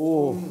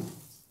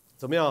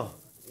怎么样？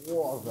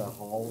哇塞，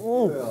好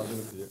贵啊，这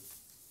个皮。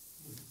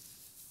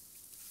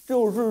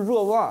就是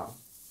这味儿。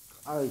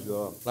太绝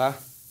了。来。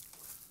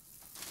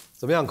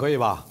怎么样？可以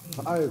吧？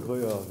太可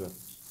以了，老师。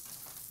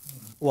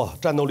哇，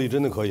战斗力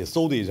真的可以，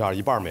嗖的一下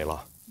一半没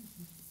了。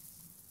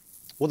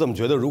我怎么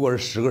觉得如果是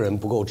10个人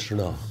不够吃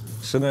呢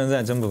？10个人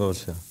在真不够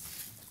吃，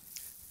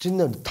真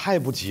的太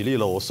不吉利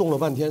了。我送了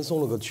半天，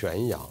送了个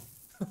全羊。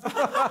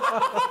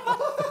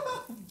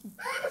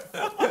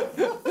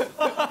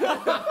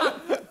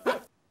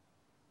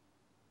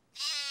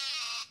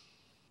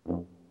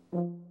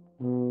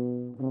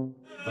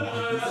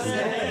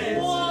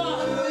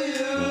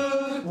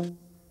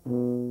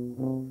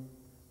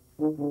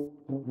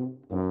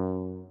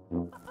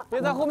别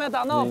在后面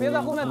打闹，别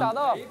在后面打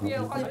闹，别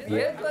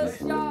跟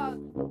下。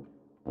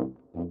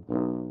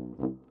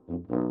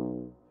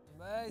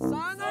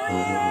3个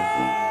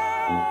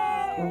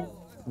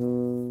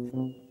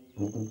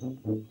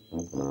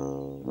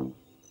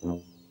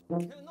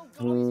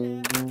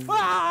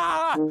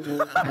啊！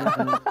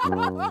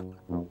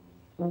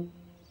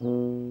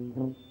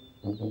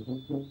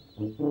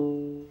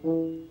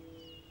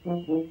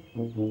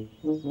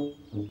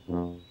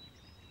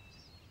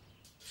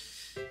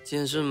今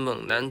天是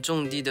猛男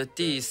种地的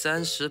第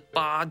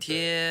38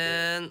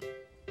天，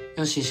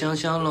要洗香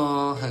香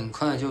喽，很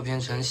快就变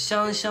成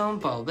香香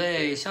宝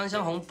贝、香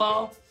香红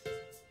包、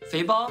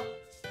肥包、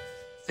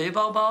肥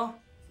包包。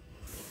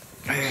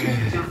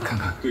看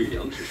看对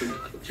粮食生产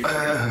的支持，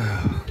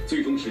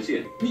最终实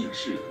现逆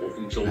势活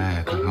丰收。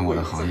看看我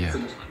的行业。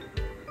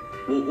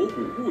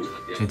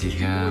这几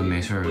天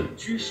没事儿，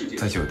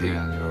在酒店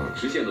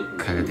就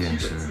开个电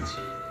视，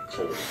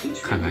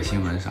看看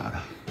新闻啥的。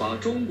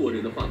终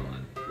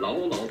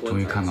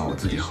于看到我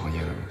自己行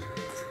业的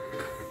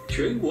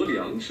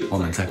我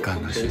们在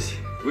干的事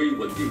情。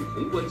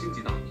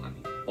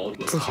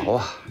自豪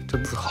啊，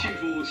真自豪！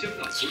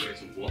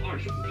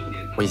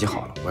我已经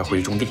好了，我要回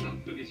去种地。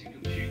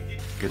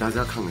给大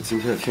家看看今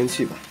天的天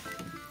气吧。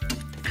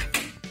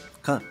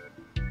看，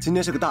今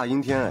天是个大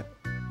阴天哎。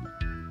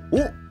哦，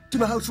这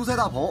边还有蔬菜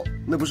大棚，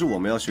那不是我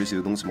们要学习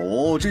的东西吗？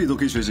哦，这里都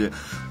可以学习，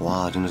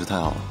哇，真的是太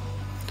好了。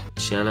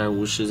闲来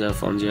无事，在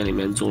房间里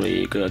面做了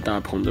一个大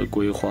棚的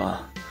规划，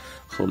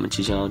和我们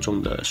即将要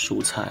种的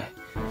蔬菜。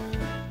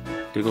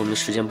留给我们的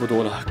时间不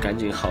多了，赶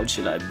紧好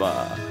起来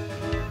吧！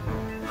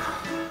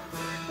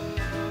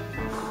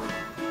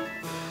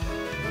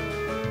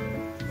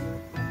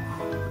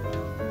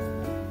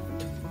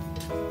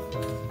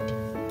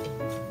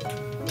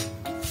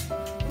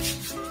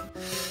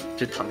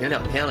这躺平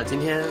2天了，今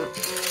天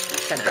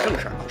干点正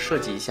事儿，设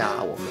计一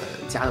下我们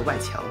家的外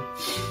墙，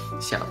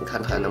想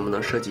看看能不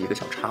能设计一个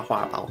小插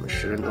画，把我们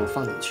10个人都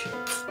放进去，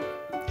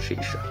试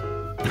一试。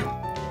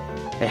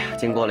哎呀，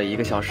经过了1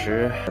个小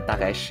时，大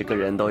概10个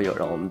人都有，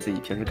然后我们自己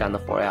平时干的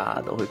活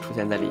呀都会出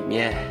现在里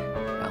面，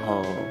然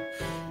后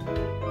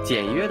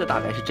简约的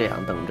大概是这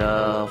样，等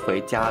着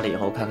回家了以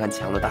后看看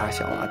墙的大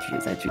小啊，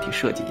再具体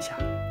设计一下。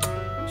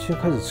先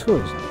开始测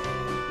一下。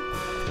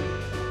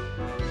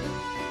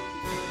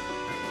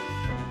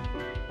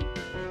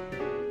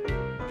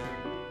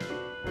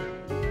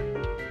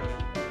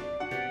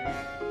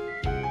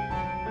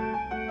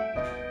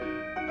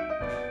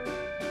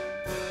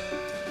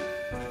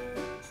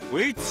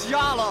回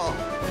家了，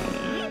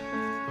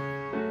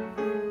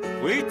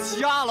回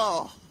家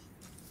了，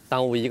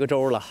耽误1个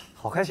周了，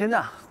好开心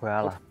呐，回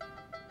来了。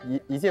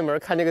一进门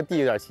看这个地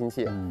有点亲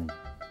切。回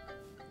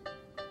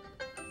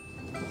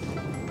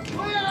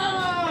来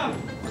了，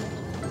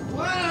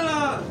回来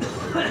了。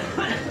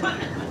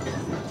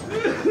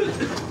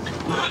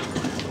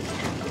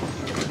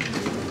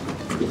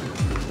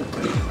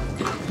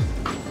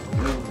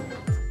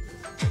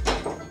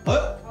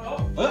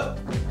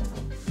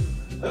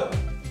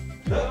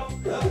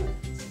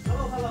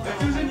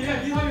就是你，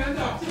离他远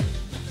点。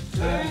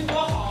哎，多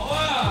好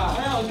啊！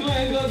哎呀，哥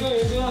爷哥，哥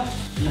爷哥，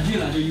你进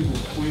来就一股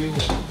灰乎。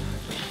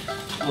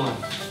哇，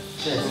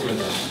谢谢哥。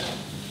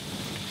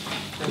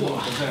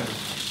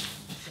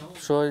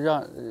说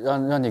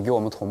让你给我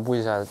们同步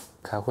一下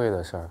开会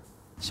的事儿。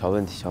小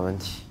问题，小问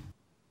题。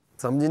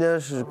咱们今天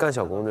是干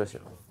小工就行，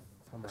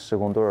施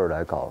工队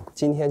来搞。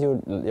今天就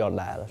要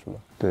来了是吗？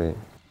对。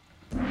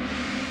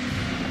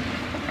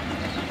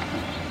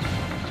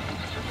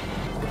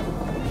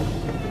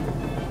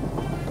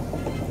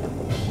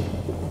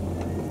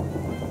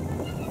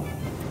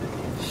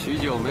许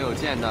久没有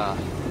见的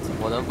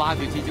我的挖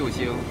掘机救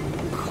星，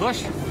可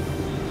使。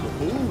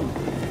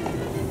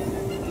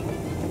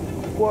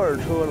罐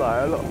车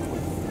来了，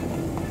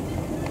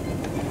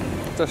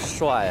这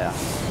帅呀！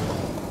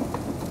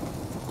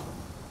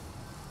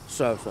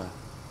帅不帅？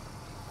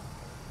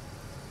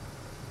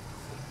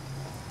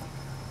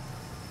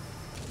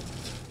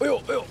哎呦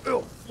哎呦哎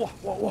呦！哇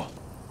哇哇！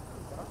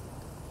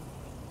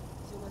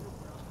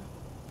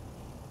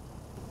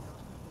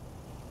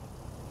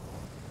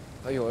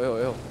哎呦哎呦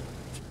哎呦！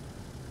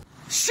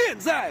现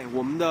在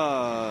我们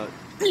的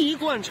第一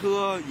罐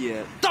车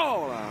也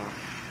到了，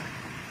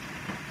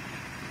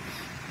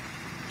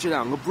这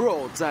2个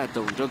bro 在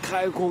等着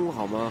开工，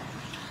好吗？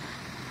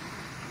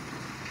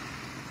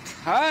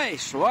太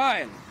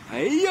帅了！哎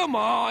呀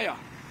妈呀！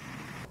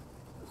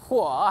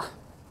嚯，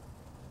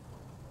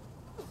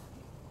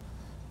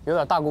有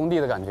点大工地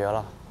的感觉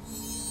了。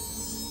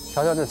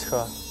瞧瞧这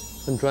车，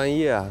很专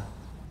业啊。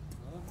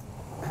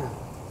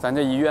咱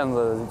这一院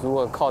子如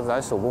果靠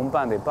咱手工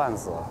办，得办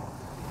死了。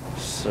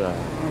是，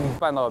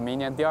办到明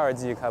年第2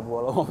季开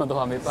播了，我们都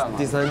还没办完。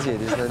第3季。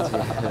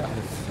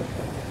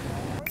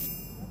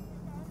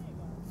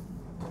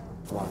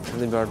哇，它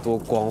那边多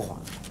光滑！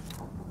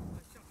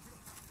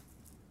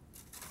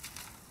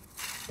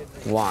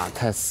哇，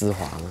太丝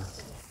滑了！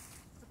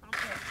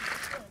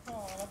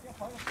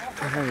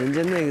看看人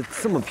家那个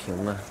这么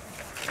平啊！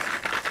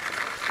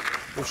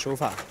不手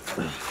法，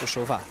不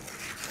手法，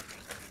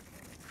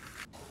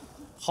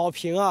好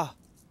平啊！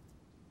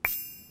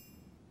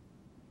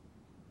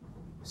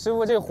师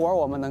傅，这活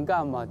我们能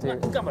干吗？这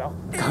干不了，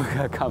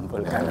干不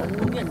了。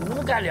你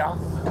能干了？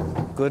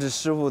哥，这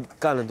师傅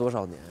干了多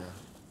少年啊？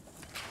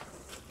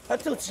他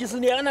都几十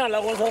年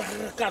了，我说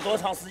干多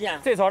长时间？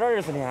最少这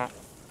20年。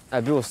哎，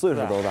比我岁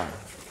数都大。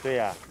对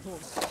呀。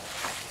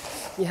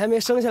你还没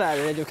生下来，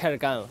人家就开始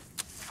干了。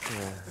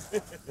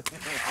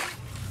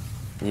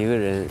一个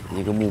人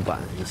一个木板，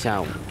一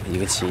下午一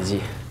个奇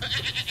迹。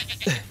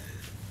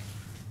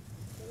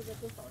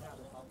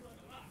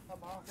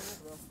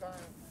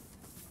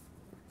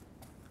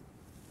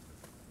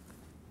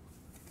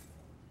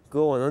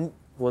哥，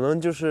我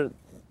能就是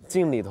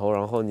进里头，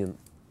然后你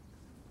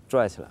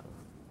拽起来了，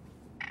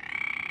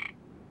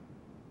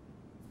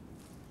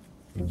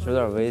是有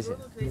点危险。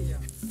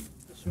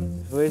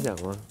危险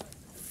吗？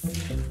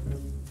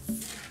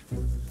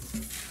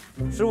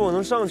师傅，我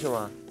能上去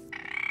吗？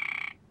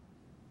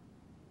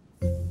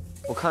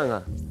我看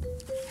看。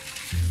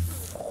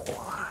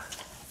哇！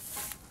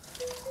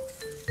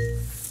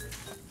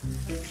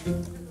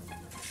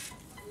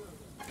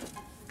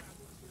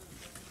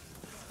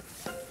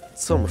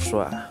这么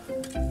帅，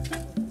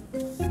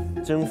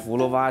征服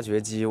了挖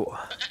掘机我。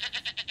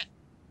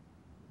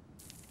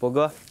博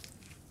哥，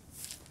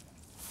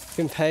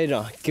给你拍一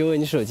张，给我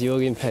你手机，我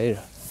给你拍一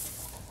张。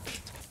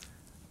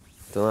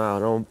等等啊，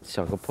让我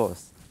想个 pose。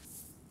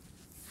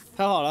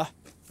拍好了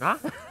啊？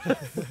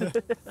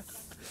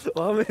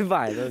我还没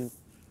摆呢。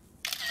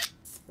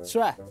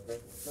帅。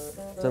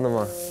真的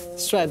吗？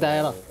帅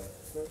呆了。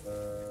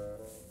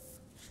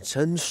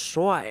真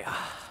帅呀！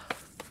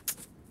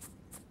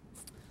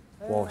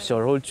我小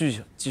时候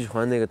巨喜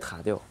欢那个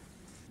塔吊，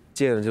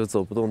见了就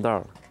走不动道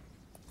了。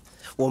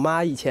我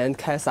妈以前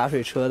开洒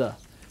水车的，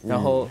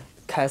然后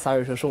开洒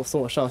水车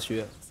送我上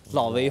学，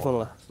老威风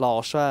了，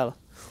老帅了。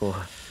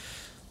哇！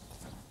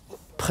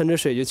喷着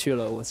水就去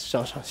了，我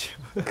上学。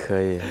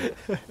可以。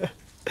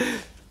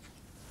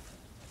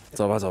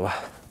走吧走吧。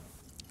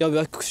要不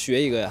要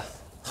学一个呀？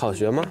好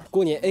学吗？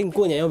过年哎，你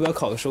过年要不要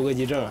考个收割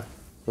机证啊？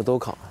我都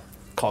考。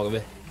考个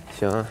呗。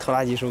行啊。拖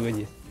拉机、收割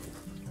机。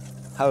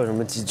还有什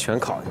么机全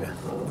考一遍。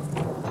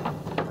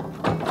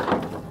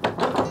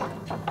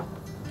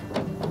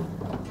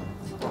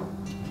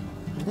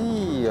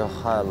厉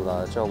害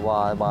了，这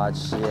挖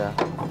机。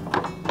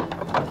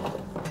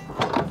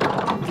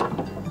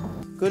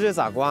哥，这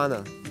咋刮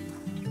呢？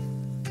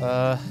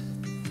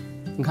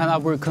你看它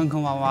不是坑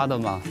坑洼洼的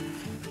吗？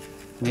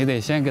你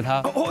得先给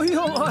它，哦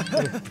呦妈！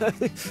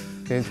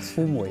给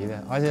粗抹一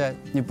点，而且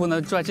你不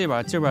能拽这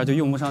边，这边就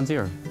用不上劲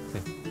儿。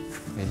对，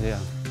得这样。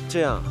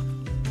这样。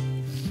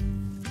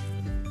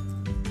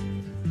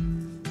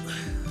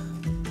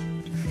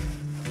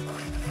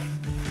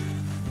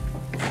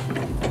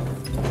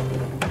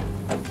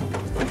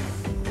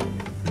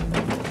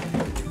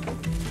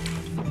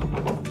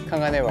看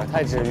看那边，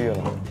太治愈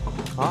了，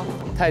啊，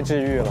太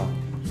治愈了，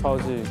超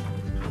治愈，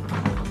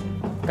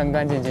干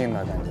干净净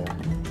的感觉。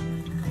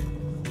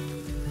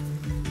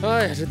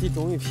哎呀，这地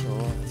终于平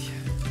了，天，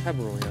太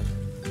不容易了。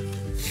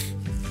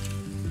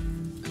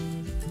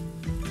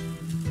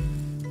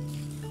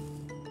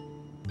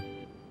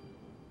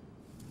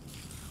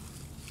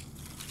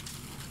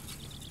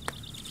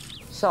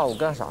下午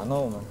干啥呢？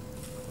我们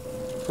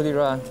铺地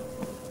砖，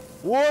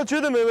我觉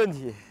得没问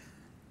题。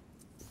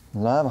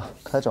你来吧，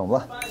开整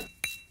吧。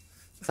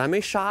咱没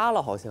沙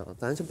了，好像，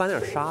咱去搬点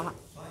沙。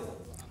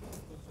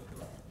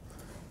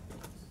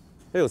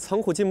哎呦，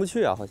仓库进不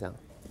去啊，好像。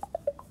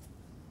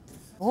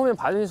从后面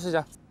爬进去试一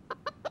下。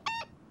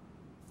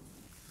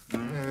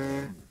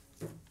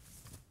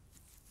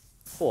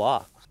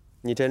嚯，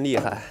你真厉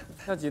害！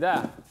要几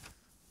袋？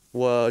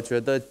我觉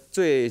得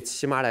最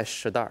起码得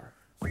10袋。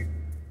我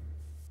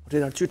这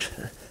点巨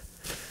沉，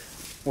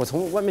我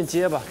从外面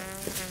接吧。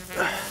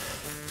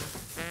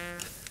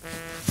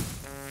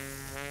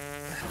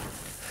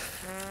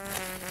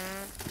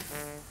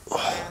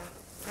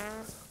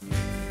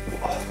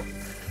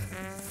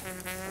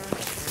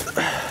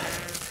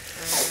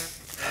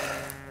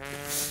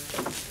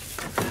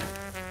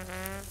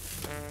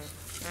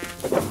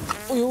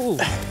哎呦，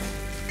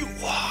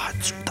哇，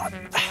巨大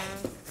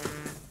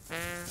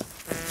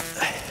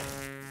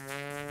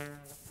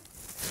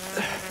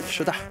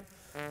！10袋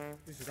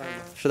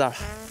，10袋吧。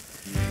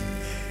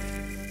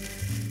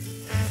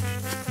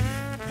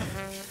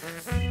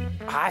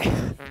哎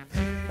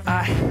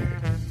呀，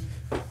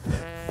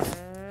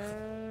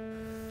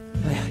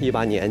一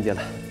把年纪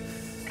了。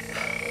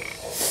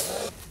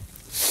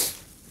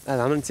来，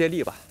咱们接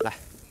力吧，来，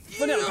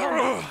分2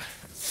套。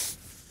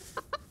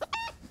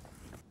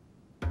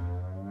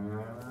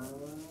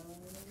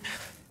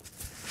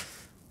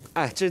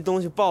哎，这东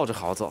西抱着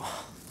好走。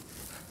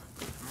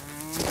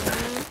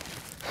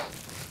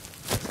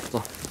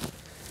走。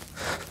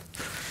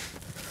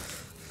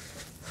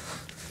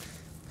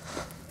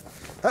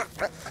哎。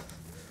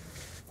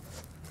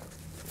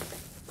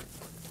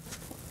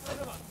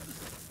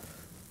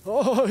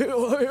哦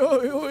呦哎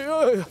呦呦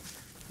呦呦！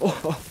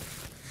哦，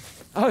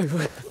哎呦！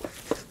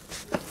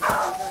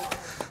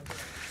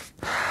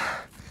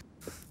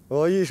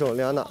我一手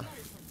两拿。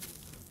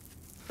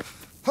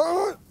哎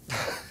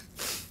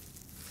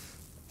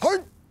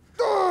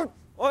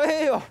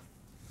呦！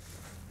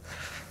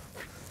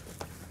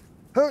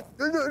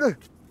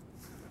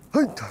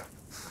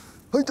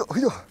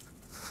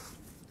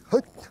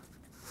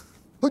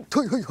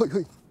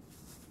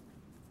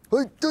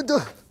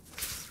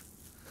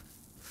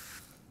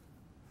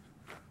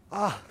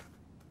啊！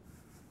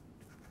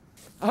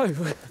哎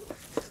呦！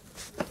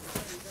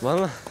完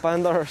了，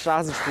搬到这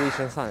沙子出一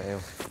身汗，哎呦！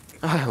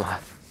哎呀妈！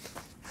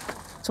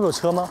这不有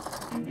车吗？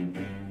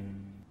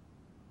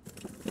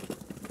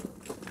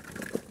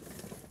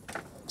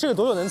这个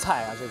多久能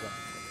踩啊？这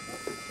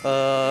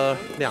个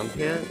？1-2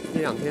天，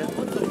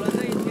我走了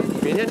那一天，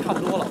明天差不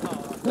多了。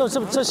那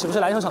这岂不是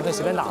篮球场可以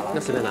随便打了？那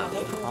随便打。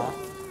啊，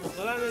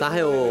咱还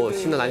有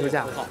新的篮球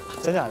架。好，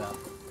真假的？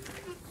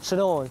是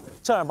那种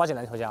正儿八经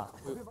篮球架。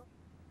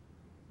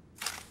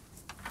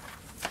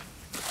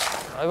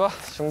来吧，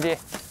兄弟，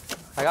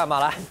来干嘛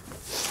来？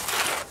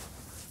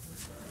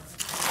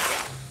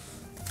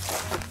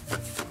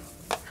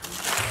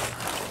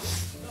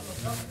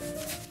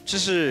这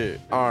是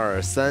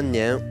23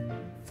年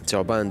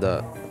搅拌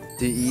的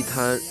第一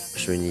滩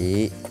水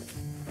泥。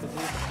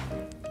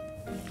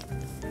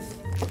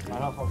马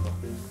上好喝。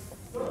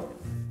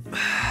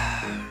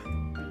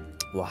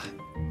哇！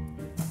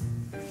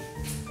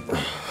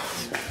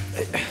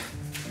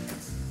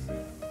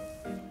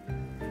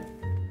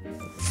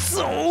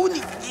走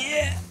你！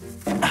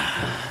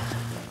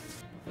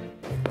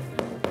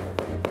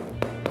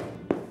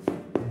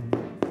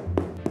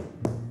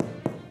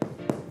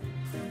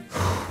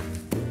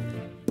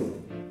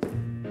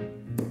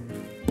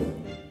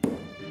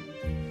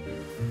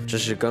这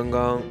是刚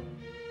刚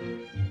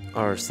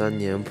23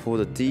年铺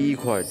的第一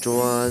块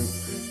砖，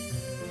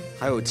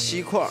还有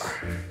7块。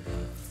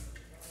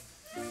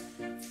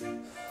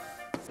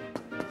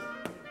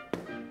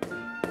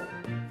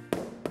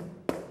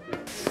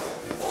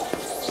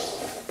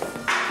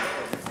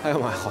哎呀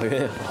妈呀，好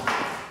晕呀！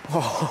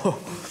哇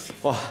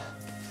哇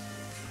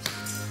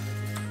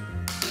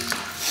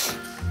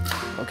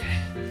 ！OK，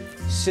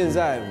 现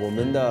在我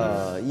们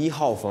的1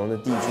号房的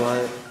地砖，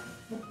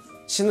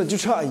现在就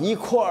差1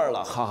块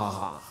了，哈哈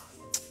哈！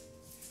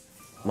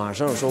马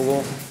上收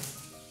工。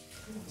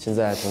现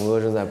在童哥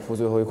正在铺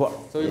最后一块，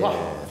最后一块，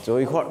最后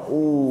一块，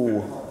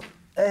哦，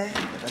哎，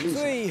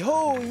最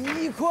后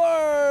一块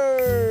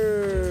儿。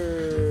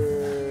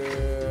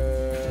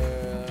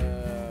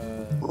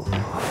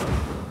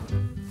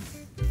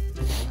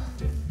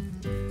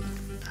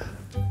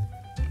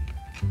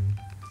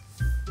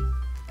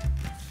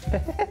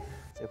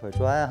这块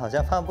砖好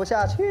像放不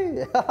下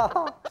去，哈哈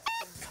哈！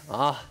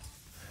啊！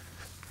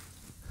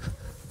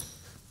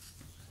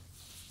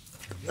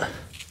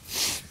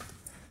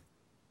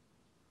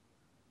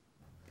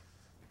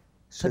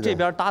他这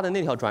边搭在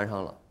那条砖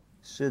上了。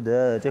是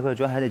的，这块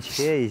砖还得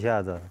切一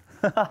下子，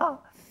哈哈哈，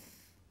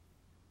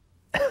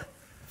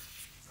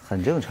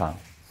很正常，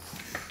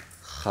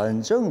很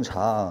正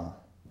常。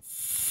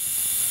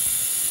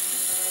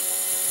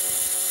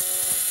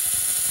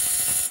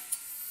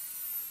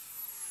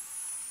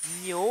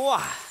牛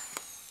啊！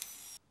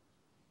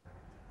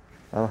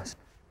来吧。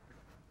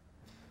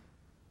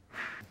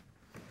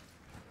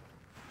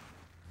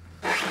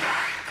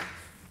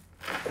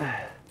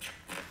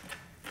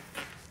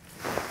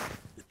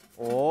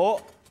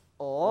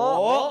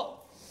哦，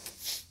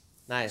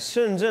那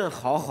深圳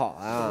好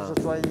啊！这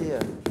是专业，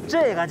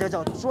这个就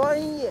叫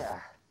专业。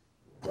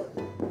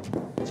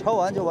敲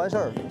完就完事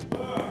儿。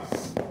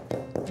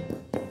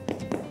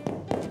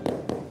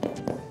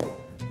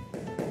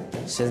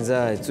现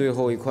在最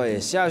后一块也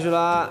下去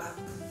啦，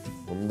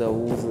我们的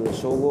屋子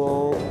收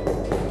工，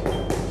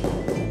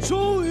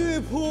终于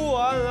铺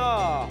完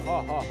了，哈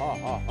哈哈哈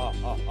哈哈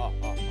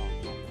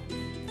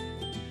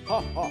哈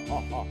哈哈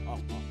哈哈哈！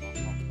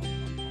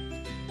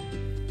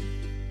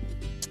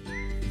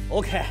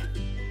 OK，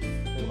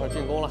 这块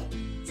竣工了，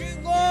竣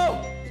工！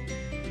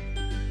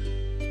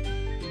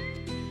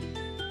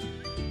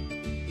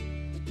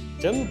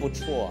真不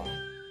错啊！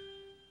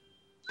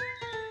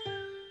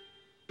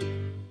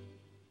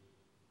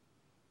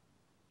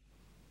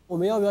我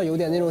们要不要有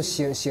点那种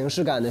形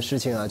式感的事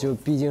情啊？就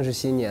毕竟是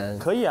新年。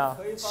可以啊，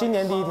新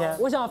年第一天。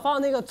我想放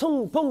那个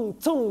蹭蹦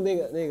蹭那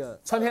个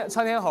窜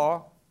天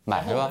猴，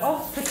买是吧？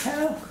哦，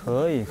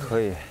可以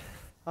可以。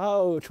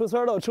哦，出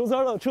村了，出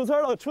村了，出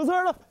村了，出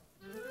村了！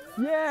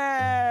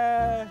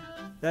耶！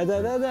哒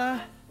哒哒哒，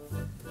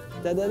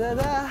哒哒哒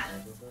哒！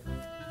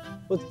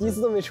我一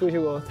次都没出去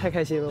过，太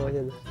开心了！我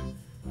现在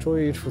终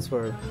于出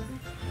村了。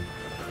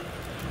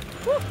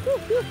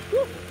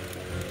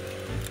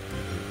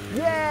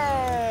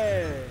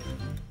耶！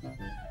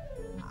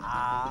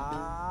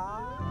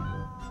啊！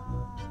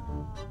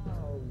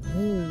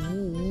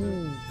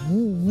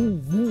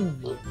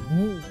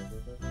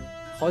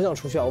好想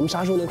出去啊！我们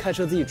啥时候能开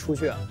车自己出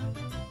去啊？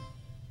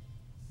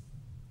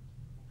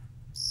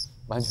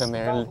完全没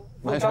人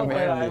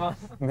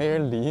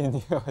理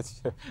你，我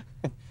去，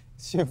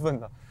兴奋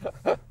的。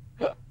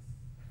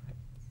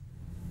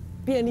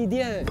便利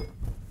店，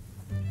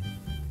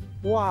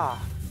哇，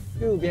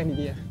又有便利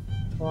店，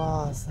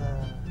哇塞，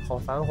好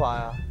繁华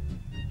呀！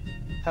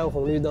还有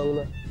红绿灯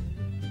呢。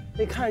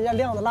那看人家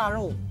晾的腊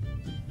肉，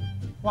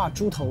哇，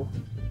猪头，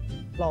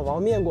老王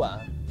面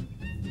馆，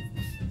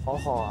好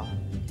好啊，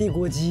地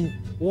锅鸡，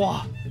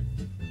哇，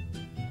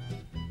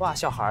哇，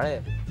小孩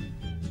哎。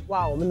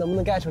 哇，我们能不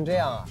能盖成这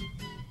样啊？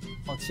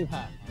好气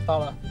派！到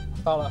了，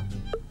到了，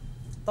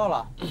到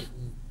了，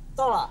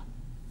到了，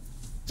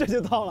这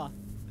就到了。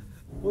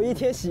我一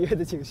天喜悦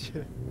的情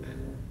绪，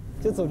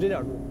就走这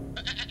点路。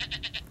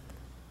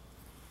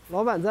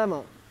老板在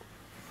吗？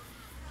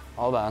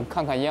老板，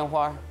看看烟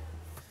花。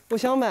我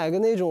想买个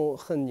那种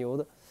很牛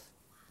的，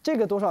这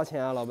个多少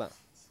钱啊，老板？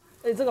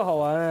哎，这个好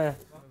玩哎，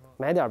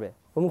买点呗。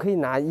我们可以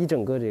拿一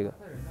整个这个。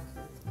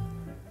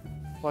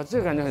哇，这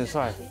个感觉很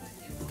帅。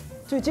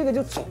这个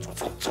就走，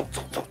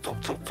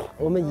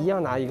我们一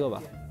样拿一个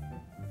吧，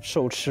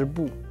手持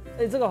布。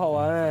哎，这个好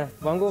玩哎，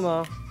玩过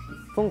吗？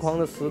疯狂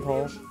的石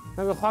头，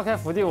那个花开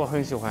福地我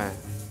很喜欢。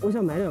我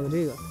想买2个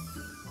这个。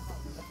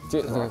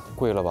这个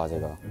贵了吧？这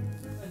个。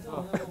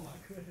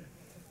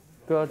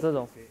哥，这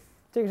种，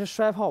这个是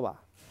摔炮吧？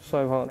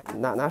摔炮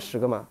拿10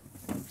个嘛？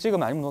这个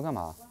买这么多干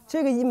嘛？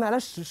这个买了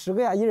10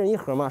个呀，1人1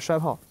盒嘛，摔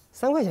炮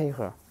3块钱1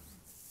盒。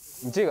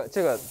你这个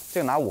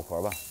拿5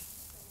盒吧，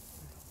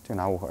这个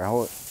拿5盒，然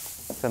后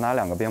再拿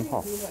2个鞭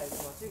炮。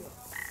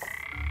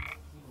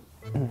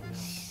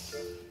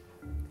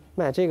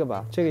买这个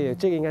吧，这个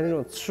应该是那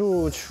种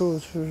出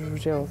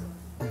这样子。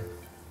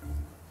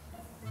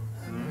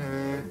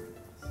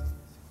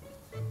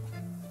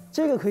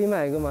这个可以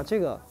买一个吗？这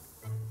个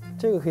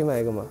可以买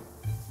一个吗？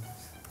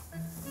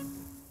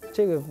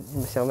这个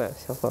想买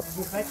想放。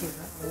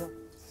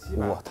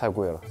哇，太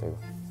贵了这个。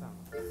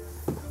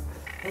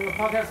那个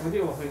花开福地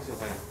我很喜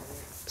欢。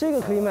这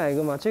个可以买一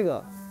个吗？这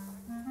个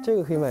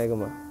可以买一个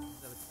吗？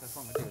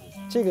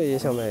这个也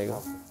想买一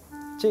个。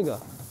这个。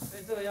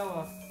哎，这个要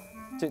吗？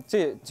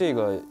这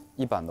个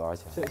1版多少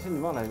钱？是你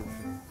忘了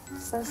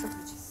30块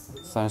钱。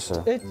钱。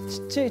30。哎，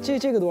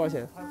这个多少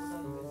钱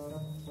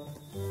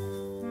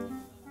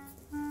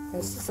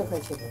？40块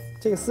钱。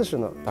这个40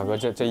呢？大哥，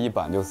这1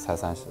版就才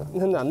30。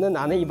那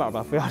拿那1版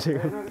吧，不要这个。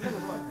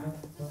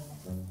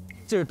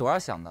这是多少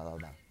响的，老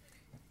板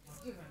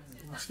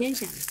1000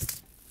响。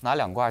拿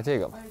2罐这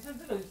个吧，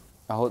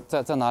然后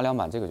再拿2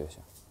版这个就行。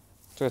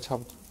这个差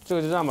不多，这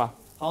个就这样吧。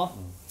好。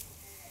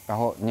然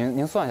后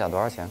您算一下多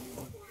少钱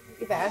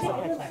？120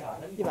块钱。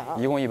120。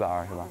一共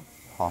120是吧？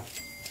好。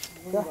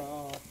哥。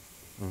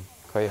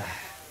可以。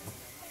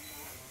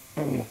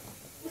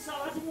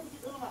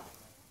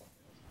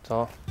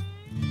走。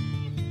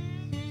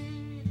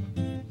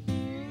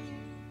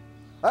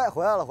哎，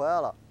回来了。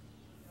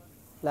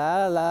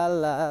来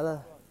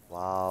了。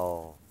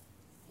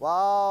哇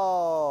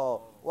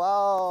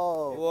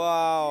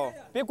哦！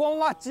别光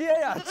挖接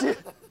呀，接，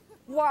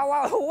挖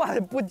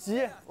不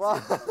接。哇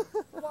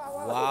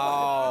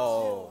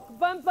哦！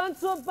搬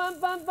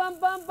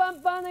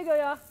那个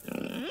呀。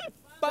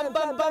搬哪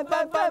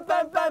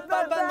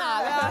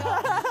呀？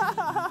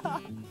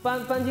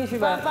搬进去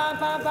呗。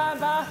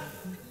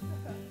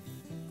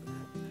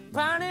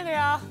搬那个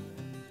呀。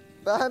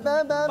搬哪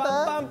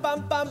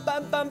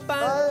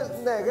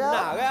个呀？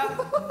哪个呀？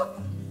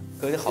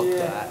哥你好可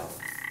爱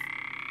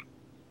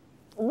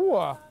哦！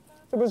哇，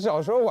这不是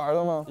小时候玩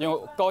的吗？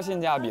用高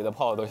性价比的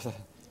炮都是。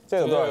这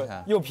个多少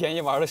钱？又便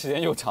宜，玩的时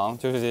间又长，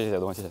就是这些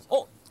东西。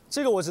哦，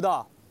这个我知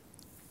道，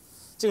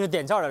这个是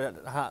点炸的，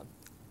哈，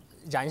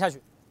燃下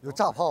去。有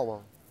炸炮吗？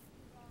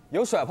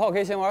有甩炮，可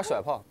以先玩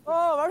甩炮。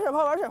哦，玩甩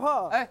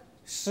炮。哎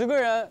，10个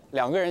人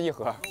2个人1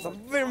盒。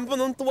为什么不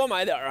能多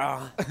买点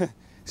啊？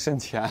省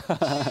钱。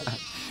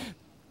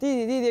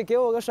弟弟，给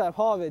我个甩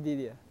炮呗，弟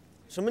弟。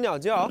什么鸟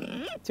叫？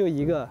就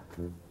一个。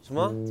什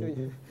么？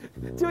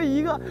就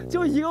一个，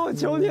我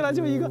求你了，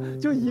就一个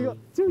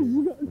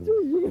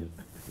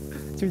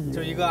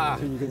啊！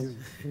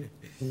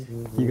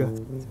一个，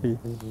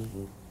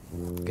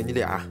给你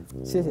俩，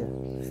谢谢。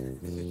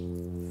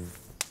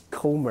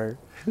抠门。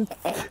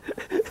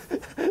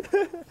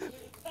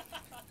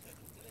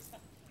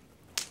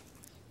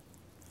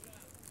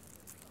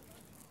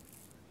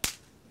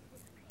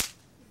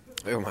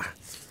哎呦妈！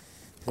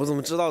我怎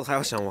么知道他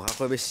要想我，还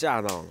会被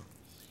吓到呢？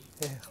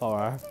好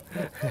玩。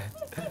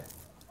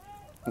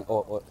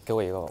我给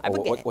我一个吧，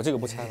我这个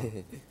不拆了。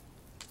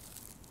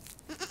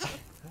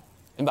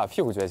你把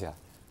屁股撅起来。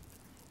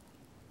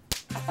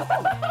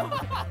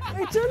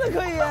哎，真的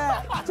可以，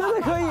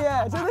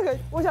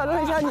我想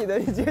扔一下你的，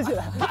你撅起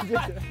来。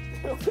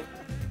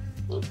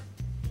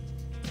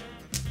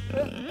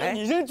哎，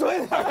你扔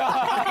准点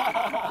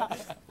啊！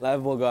来，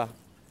波哥，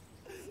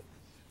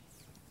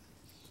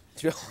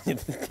撅好你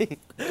的腚。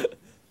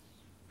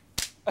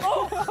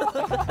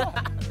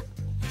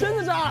真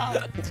的炸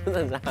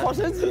了！好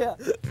神奇！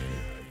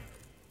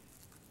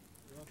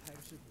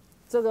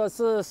这个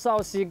是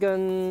少熙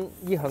跟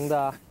一恒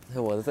的。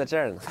我的在这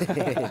儿呢。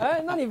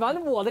哎，那你把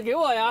我的给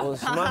我呀？我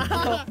什么？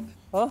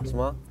啊？什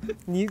么？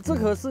你这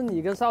可是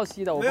你跟少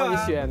熙的，我帮你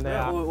选的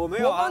呀。我没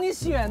有。我帮你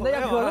选的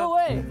呀，可乐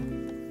味。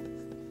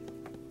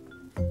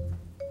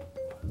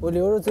我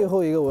留着最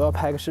后一个，我要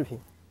拍个视频。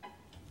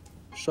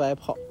摔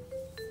炮。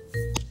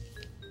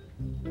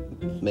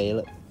没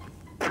了。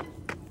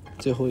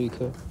最后一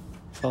颗，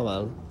放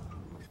完了。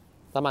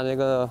咱把那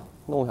个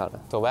弄下来，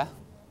走呗。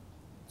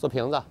做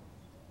瓶子，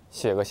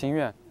写个心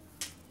愿。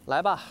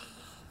来吧。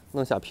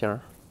弄小瓶儿，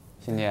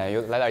今天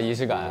有来点仪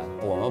式感，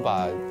我们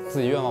把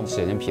自己愿望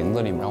写进瓶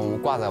子里面，然后我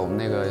们挂在我们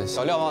那个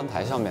小瞭望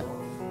台上面，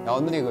然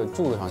后那个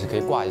柱子上是可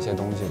以挂一些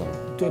东西的。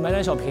对，买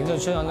点小瓶子，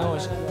就像那种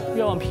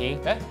愿望瓶。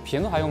哎，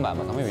瓶子还用买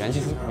吗？咱们有元气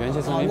森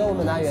林。那我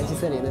们拿元气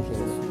森林的瓶子。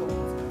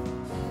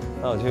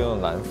那我就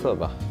用蓝色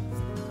吧。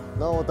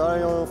那我当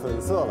然要用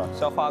粉色了。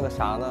是要画个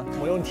啥呢？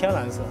我用天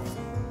蓝色。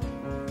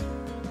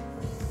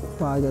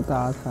画一个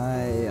大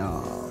太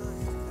阳。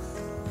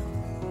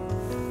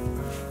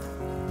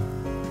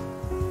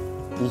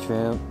一群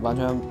完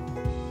全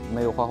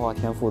没有画画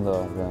天赋的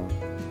人，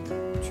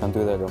全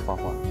堆在这画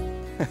画。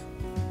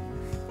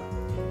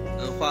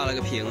画了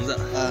个瓶子，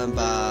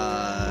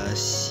把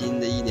新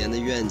的一年的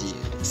愿景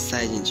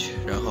塞进去，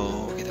然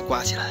后给它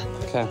挂起来。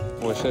看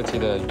我设计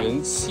的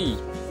元气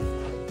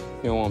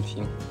愿望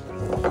瓶，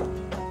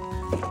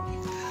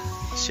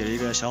写了一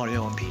个小小的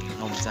愿望瓶，然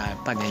后我们在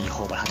半年以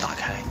后把它打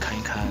开，看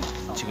一看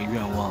这个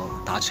愿望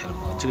达成了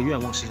吗？这个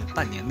愿望是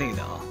半年内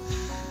的啊。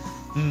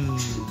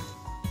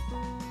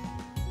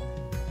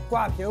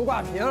挂瓶，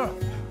挂瓶，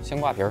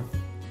先挂瓶儿。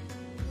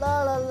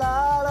啦啦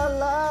啦啦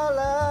啦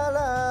啦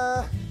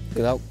啦。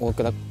我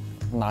给他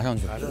拿上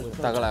去。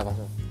大哥来吧。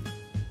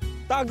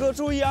大哥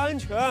注意安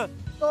全，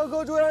大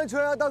哥注意安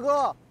全，大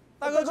哥，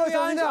大哥注意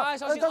安全，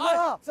小心！大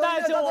哥，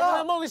带着我们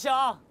的梦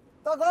想，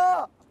大哥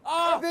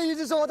啊，别一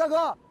直说，大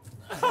哥。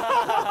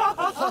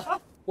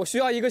我需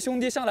要一个兄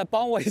弟上来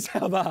帮我一下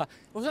吧。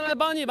我上来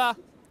帮你吧。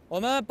我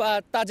们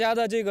把大家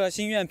的这个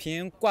心愿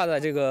瓶挂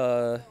在这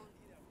个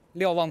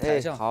瞭望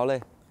台上。好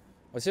嘞。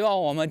我希望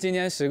我们今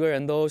天10个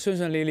人都顺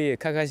顺利利、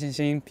开开心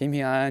心、平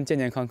平安安、健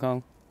健康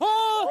康。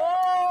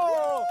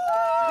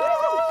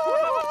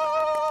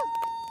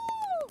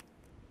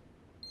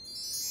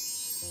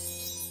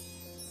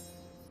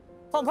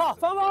放炮！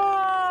放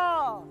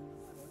炮！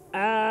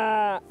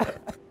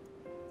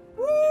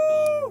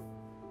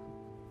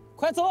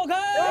快走开！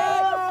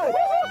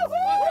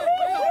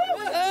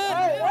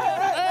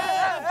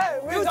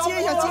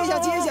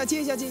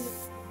接一下！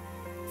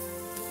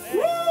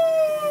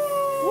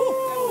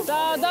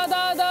哒哒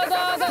哒哒哒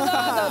哒哒哒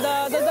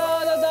哒哒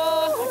哒哒！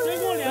追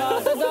过脸！哒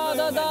哒哒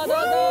哒哒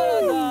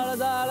哒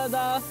哒哒哒！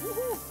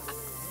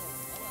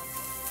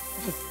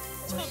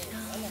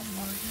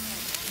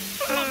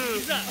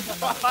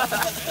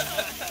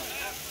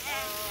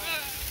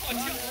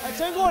哎，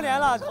真过年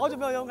了，好久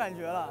没有这种感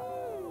觉了。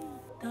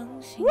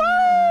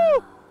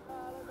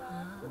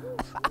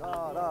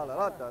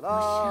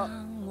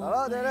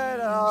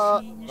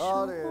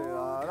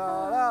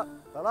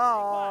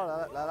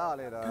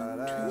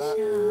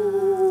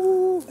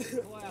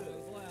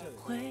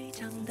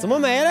怎么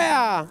没了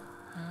呀？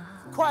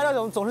快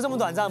乐总是这么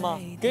短暂吗？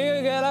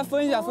给，来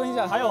分一下。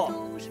还有，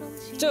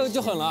这个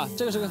就狠了，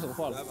这个是个狠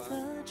货了。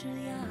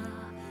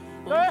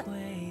哎，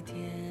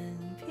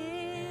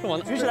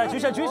举起来！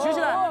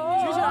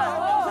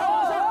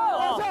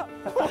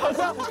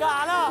干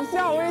了！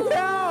吓我一跳！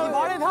你玩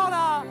那套呢？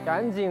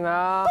赶紧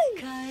啊！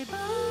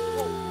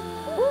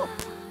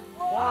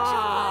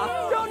哇！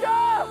就这！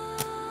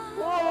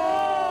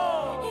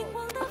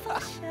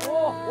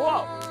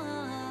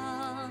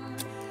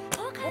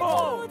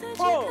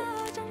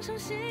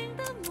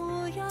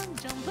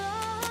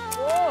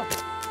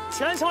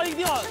全朝一个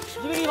地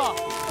方。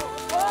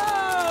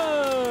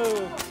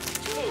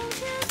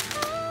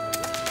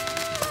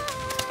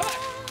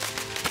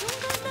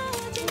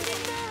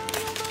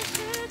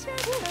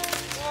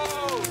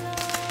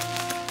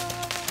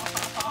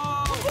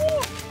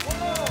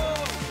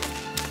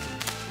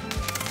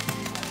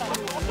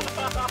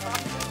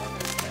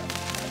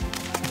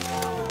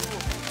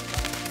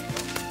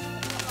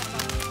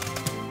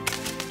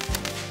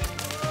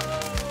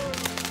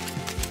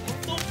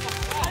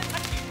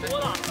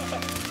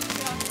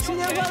新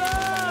年快乐！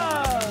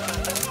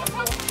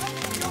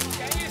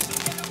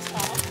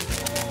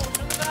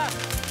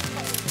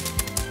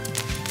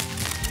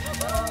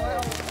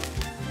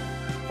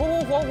红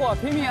红火火，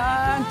平平安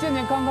安，健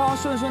健康康，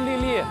顺顺利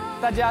利，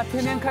大家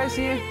天天开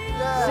心，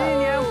新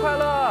年快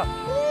乐！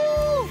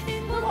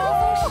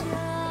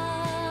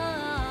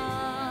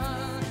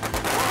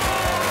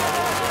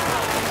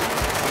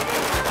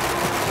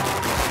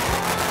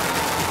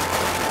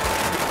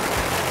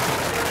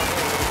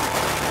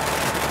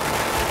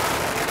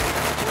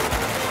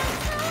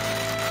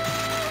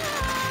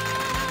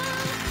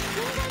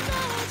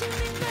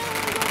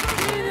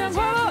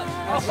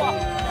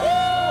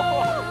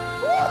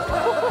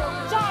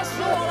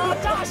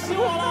炸死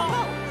我了！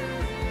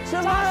吃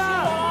饭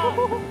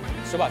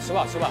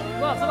了！吃吧！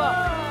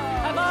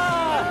开饭！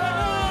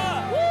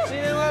新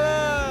年快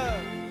乐！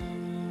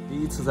第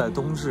一次在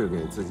冬至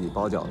给自己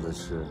包饺子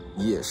吃，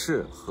也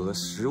是和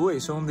10位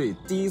兄弟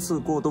第一次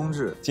过冬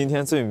至。今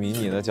天最迷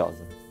你的饺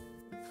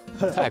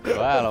子，太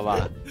可爱了吧！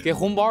给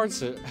红包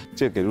吃，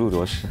这给陆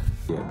卓吃。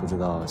也不知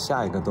道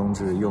下一个冬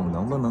至又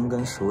能不能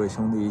跟10位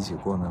兄弟一起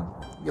过呢？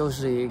又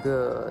是一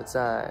个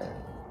在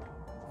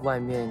外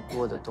面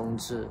过的冬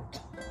至，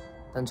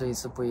但这一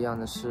次不一样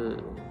的是，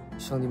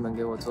兄弟们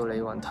给我做了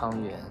一碗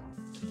汤圆。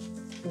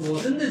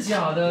真的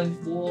假的？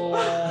哇！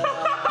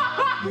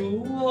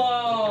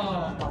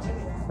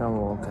让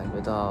我感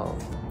觉到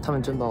他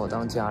们真把我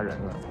当家人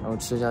了。然后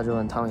吃下这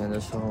碗汤圆的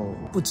时候，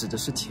不指的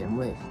是甜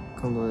味，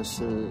更多的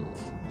是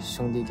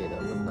兄弟给的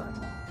温暖。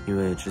因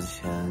为之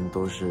前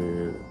都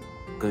是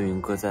跟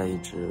云哥在一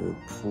直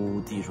铺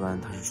地砖，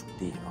他是主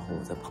力，然后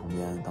我在旁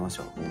边当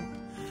小工。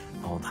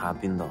然后他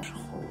病倒之后，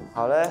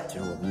好嘞，其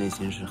实我的内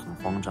心是很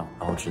慌张，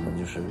然后只能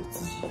就是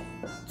自己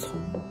从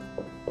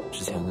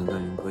之前跟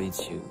云哥一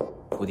起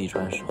铺铺地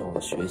砖时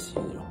候学习，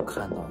然后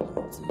看到的，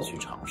自己去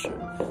尝试，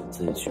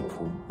自己去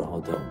铺，然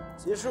后等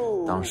结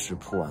束。当时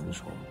铺完的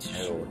时候，其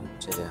实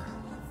这点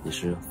也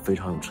是非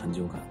常有成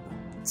就感的。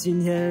今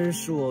天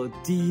是我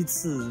第一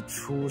次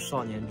出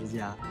少年之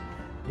家，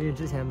因为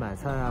之前买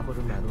菜啊或者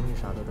买东西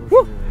啥的都是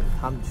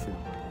他们去的，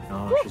然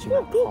后是去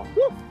买炮，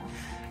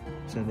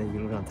真的一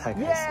路上太开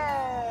心了，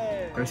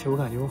而且我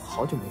感觉我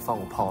好久没放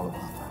过炮了吧，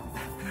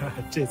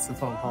这次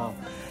放炮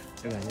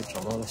就感觉找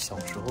到了小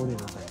时候那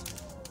种感觉，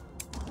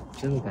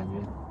真的感觉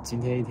今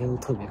天一天都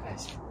特别开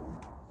心。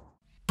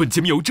本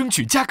节目由争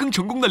取加更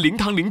成功的零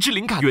糖零脂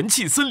零卡元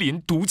气森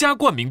林独家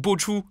冠名播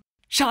出。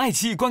上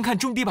iQIYI观看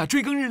种地吧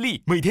追更日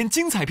历，每天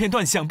精彩片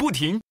段响不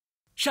停。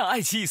上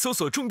iQIYI搜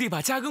索种地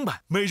吧加更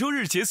版，每周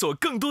日解锁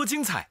更多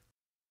精彩。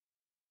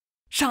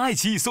上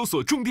iQIYI搜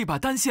索种地吧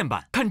单线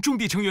版，看种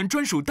地成员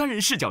专属单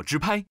人视角直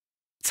拍，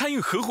参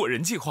与合伙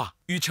人计划，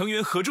与成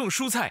员合种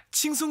蔬菜，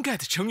轻松 get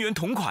成员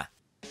同款。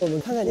我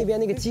们看看那边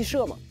那个鸡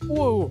舍嘛，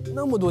哇，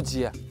那么多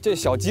鸡，这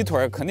小鸡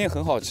腿肯定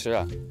很好吃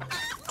啊！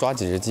抓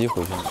几只鸡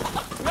回去。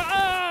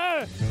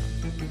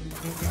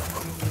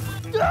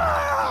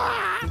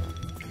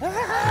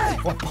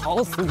我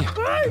跑死你！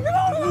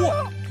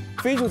哇，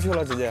飞出去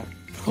了，直接！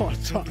我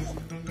操！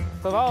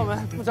走吧，我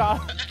们不扎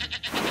了。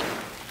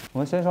我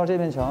们先刷这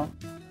面墙，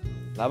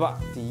来吧，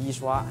第一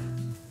刷。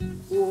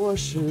我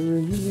是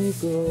一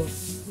个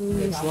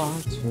自刷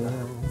球，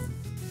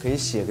可以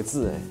写个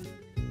字哎，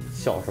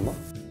小什么？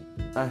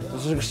哎，这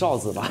是个哨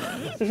子吧？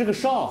这是个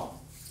哨，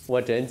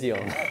我真精。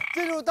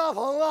这种大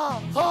棚啊，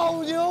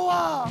好牛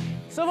啊！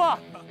师傅，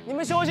你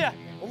们休息，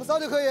我们仨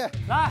就可以。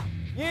来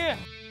，1、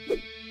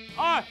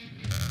2、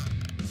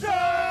3，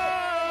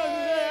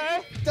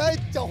哎，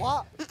狡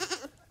猾。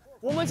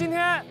我们今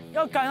天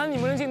要赶上你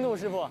们的进度，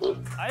师傅。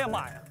哎呀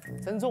妈呀，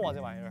真重啊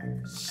这玩意儿。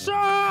是，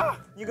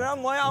你搁那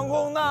磨洋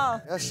工呢？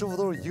人家师傅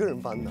都是一个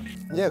人搬的，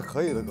你也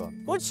可以的哥。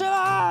给我起来！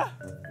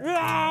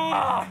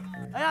啊！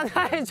哎呀，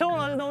太重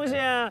了这东西。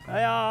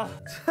哎呀，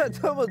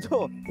这么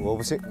重，我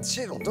不信。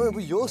这种东西不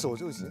有手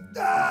就行。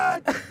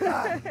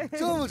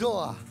这么重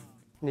啊！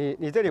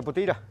你这里不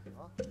对着，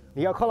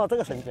你要靠到这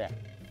个绳子，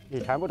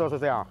你全部都是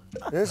这样。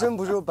人生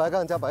不就是白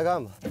干加白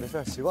干吗？没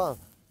事，习惯了。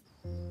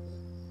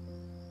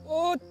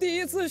我第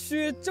一次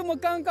许这么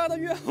尴尬的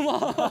愿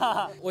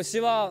望。我希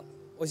望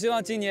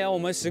今年我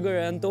们10个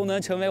人都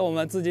能成为我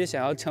们自己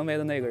想要成为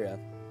的那个人。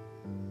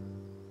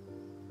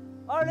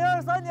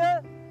2023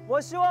年，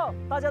我希望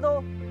大家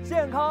都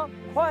健康、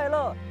快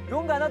乐、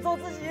勇敢的做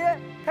自己，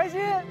开心。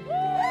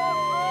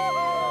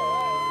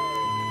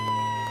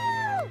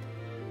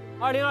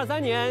2023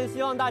年，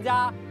希望大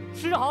家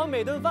吃好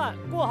每顿饭，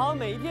过好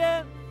每一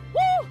天。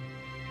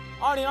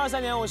2023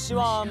年，我希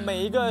望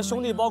每一个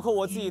兄弟，包括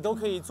我自己，都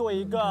可以做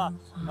一个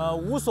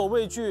无所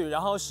畏惧，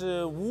然后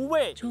是无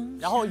畏，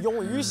然后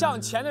勇于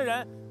向前的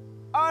人。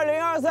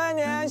2023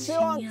年，希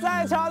望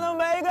在场的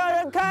每一个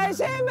人开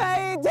心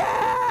每一天。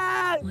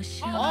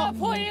好，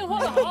破音破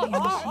的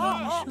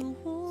好。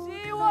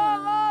希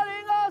望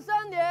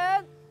2023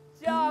年，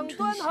蒋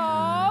敦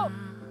豪、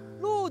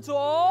陆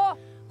卓、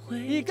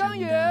李根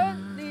源、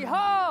李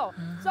浩、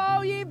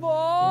赵一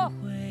博、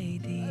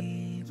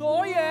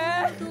卓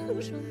远、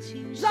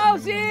邵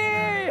曦、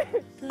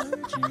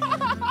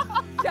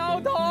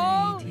小童、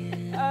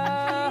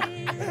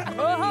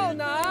何浩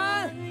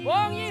南、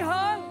王一恒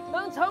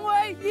能成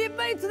为一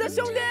辈子的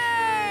兄弟。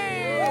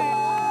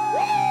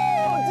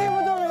我记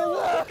不住名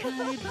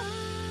字。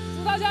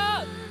祝大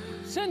家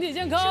身体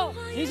健康，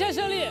一切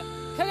顺利，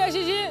开开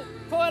心心，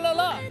快快乐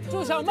乐。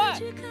祝小麦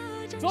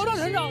茁壮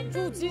成长，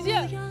祝基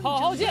建好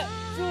好建，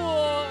祝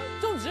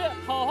种植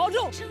好好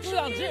种，祝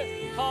养殖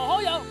好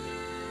好养。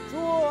祝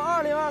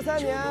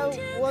2023年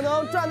我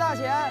能赚大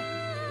钱，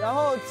然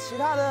后其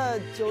他的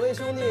9位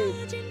兄弟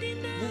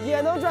也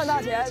能赚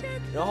大钱。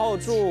然后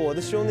祝我的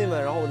兄弟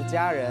们，然后我的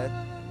家人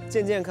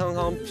健健康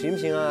康、平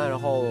平安安，然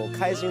后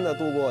开心的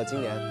度过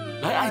今年。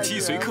来iQIYI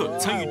随课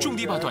参与种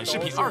地吧短视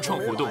频2创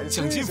活动，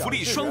奖金福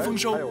利双丰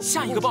收，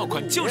下一个爆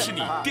款就是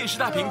你！电视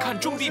大屏看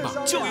种地吧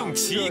就用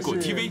奇异果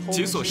TV，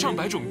 解锁上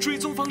百种追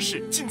踪方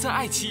式，尽在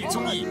iQIYI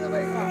综艺。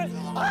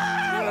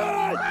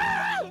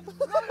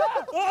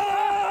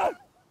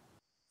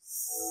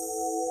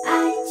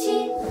iQIYI